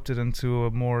 and I flipped it into a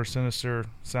more sinister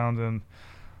sounding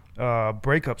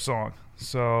breakup song.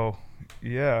 So,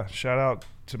 yeah, shout out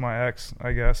to my ex,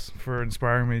 I guess, for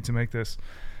inspiring me to make this.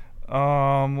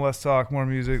 Let's talk more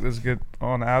music. Let's get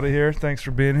on out of here. Thanks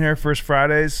for being here. First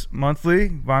Fridays monthly,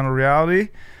 Vinyl Reality.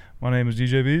 My name is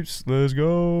DJ Veeps. Let's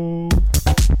go.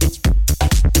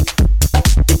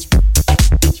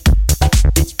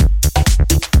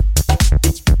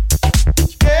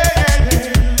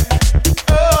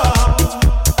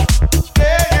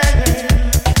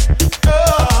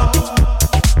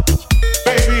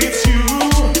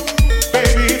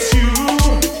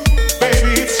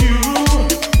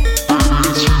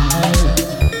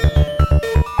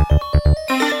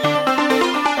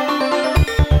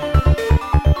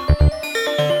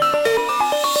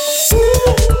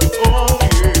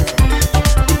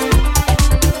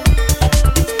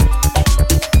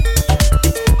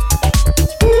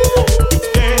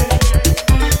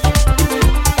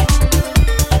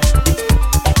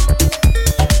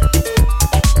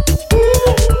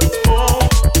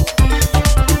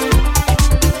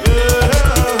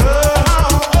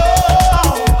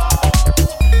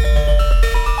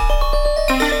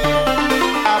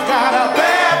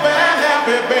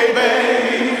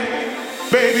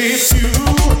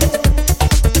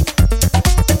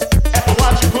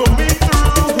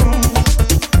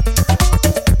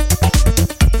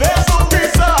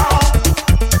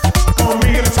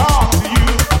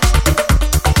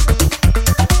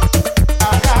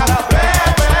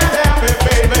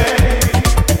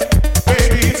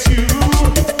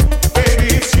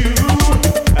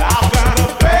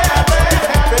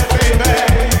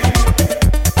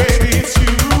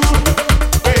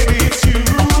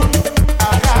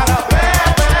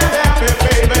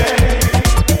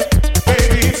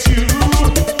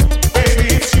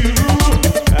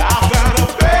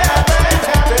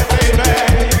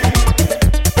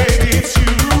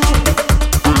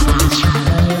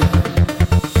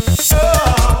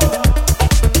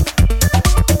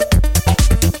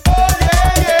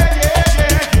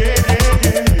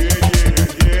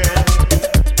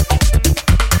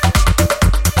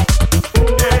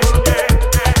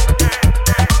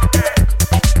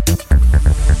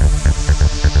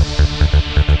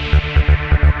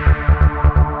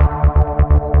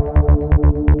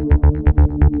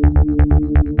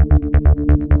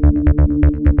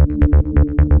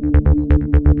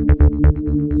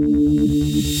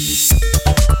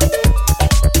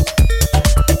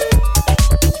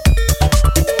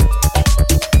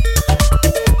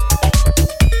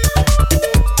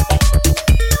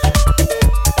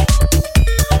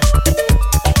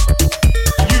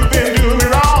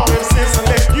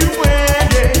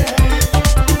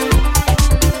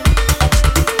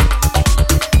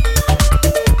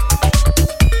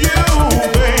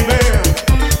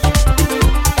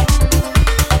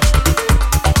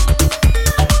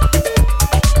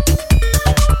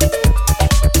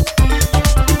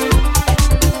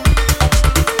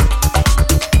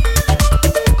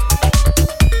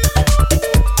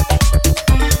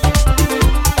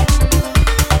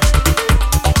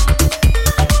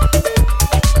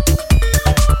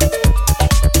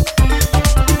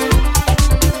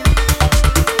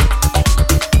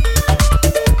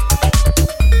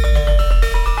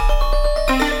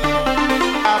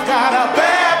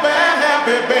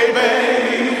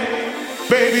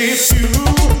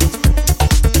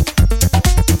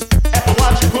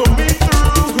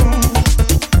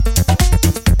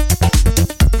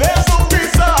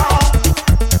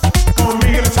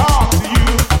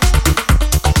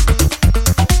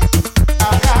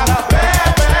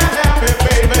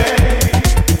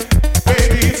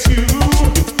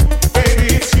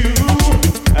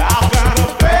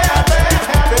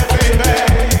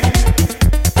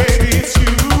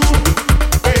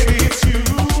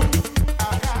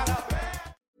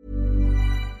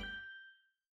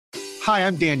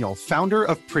 I'm Daniel, founder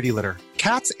of Pretty Litter.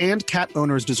 Cats and cat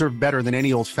owners deserve better than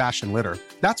any old-fashioned litter.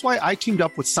 That's why I teamed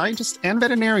up with scientists and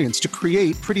veterinarians to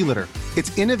create Pretty Litter.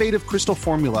 Its innovative crystal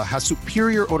formula has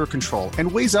superior odor control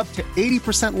and weighs up to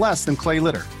 80% less than clay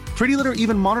litter. Pretty Litter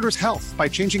even monitors health by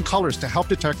changing colors to help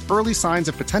detect early signs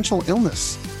of potential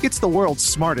illness. It's the world's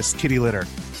smartest kitty litter.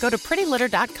 Go to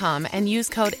prettylitter.com and use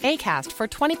code ACAST for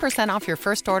 20% off your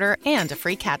first order and a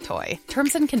free cat toy.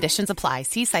 Terms and conditions apply.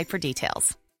 See site for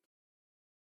details.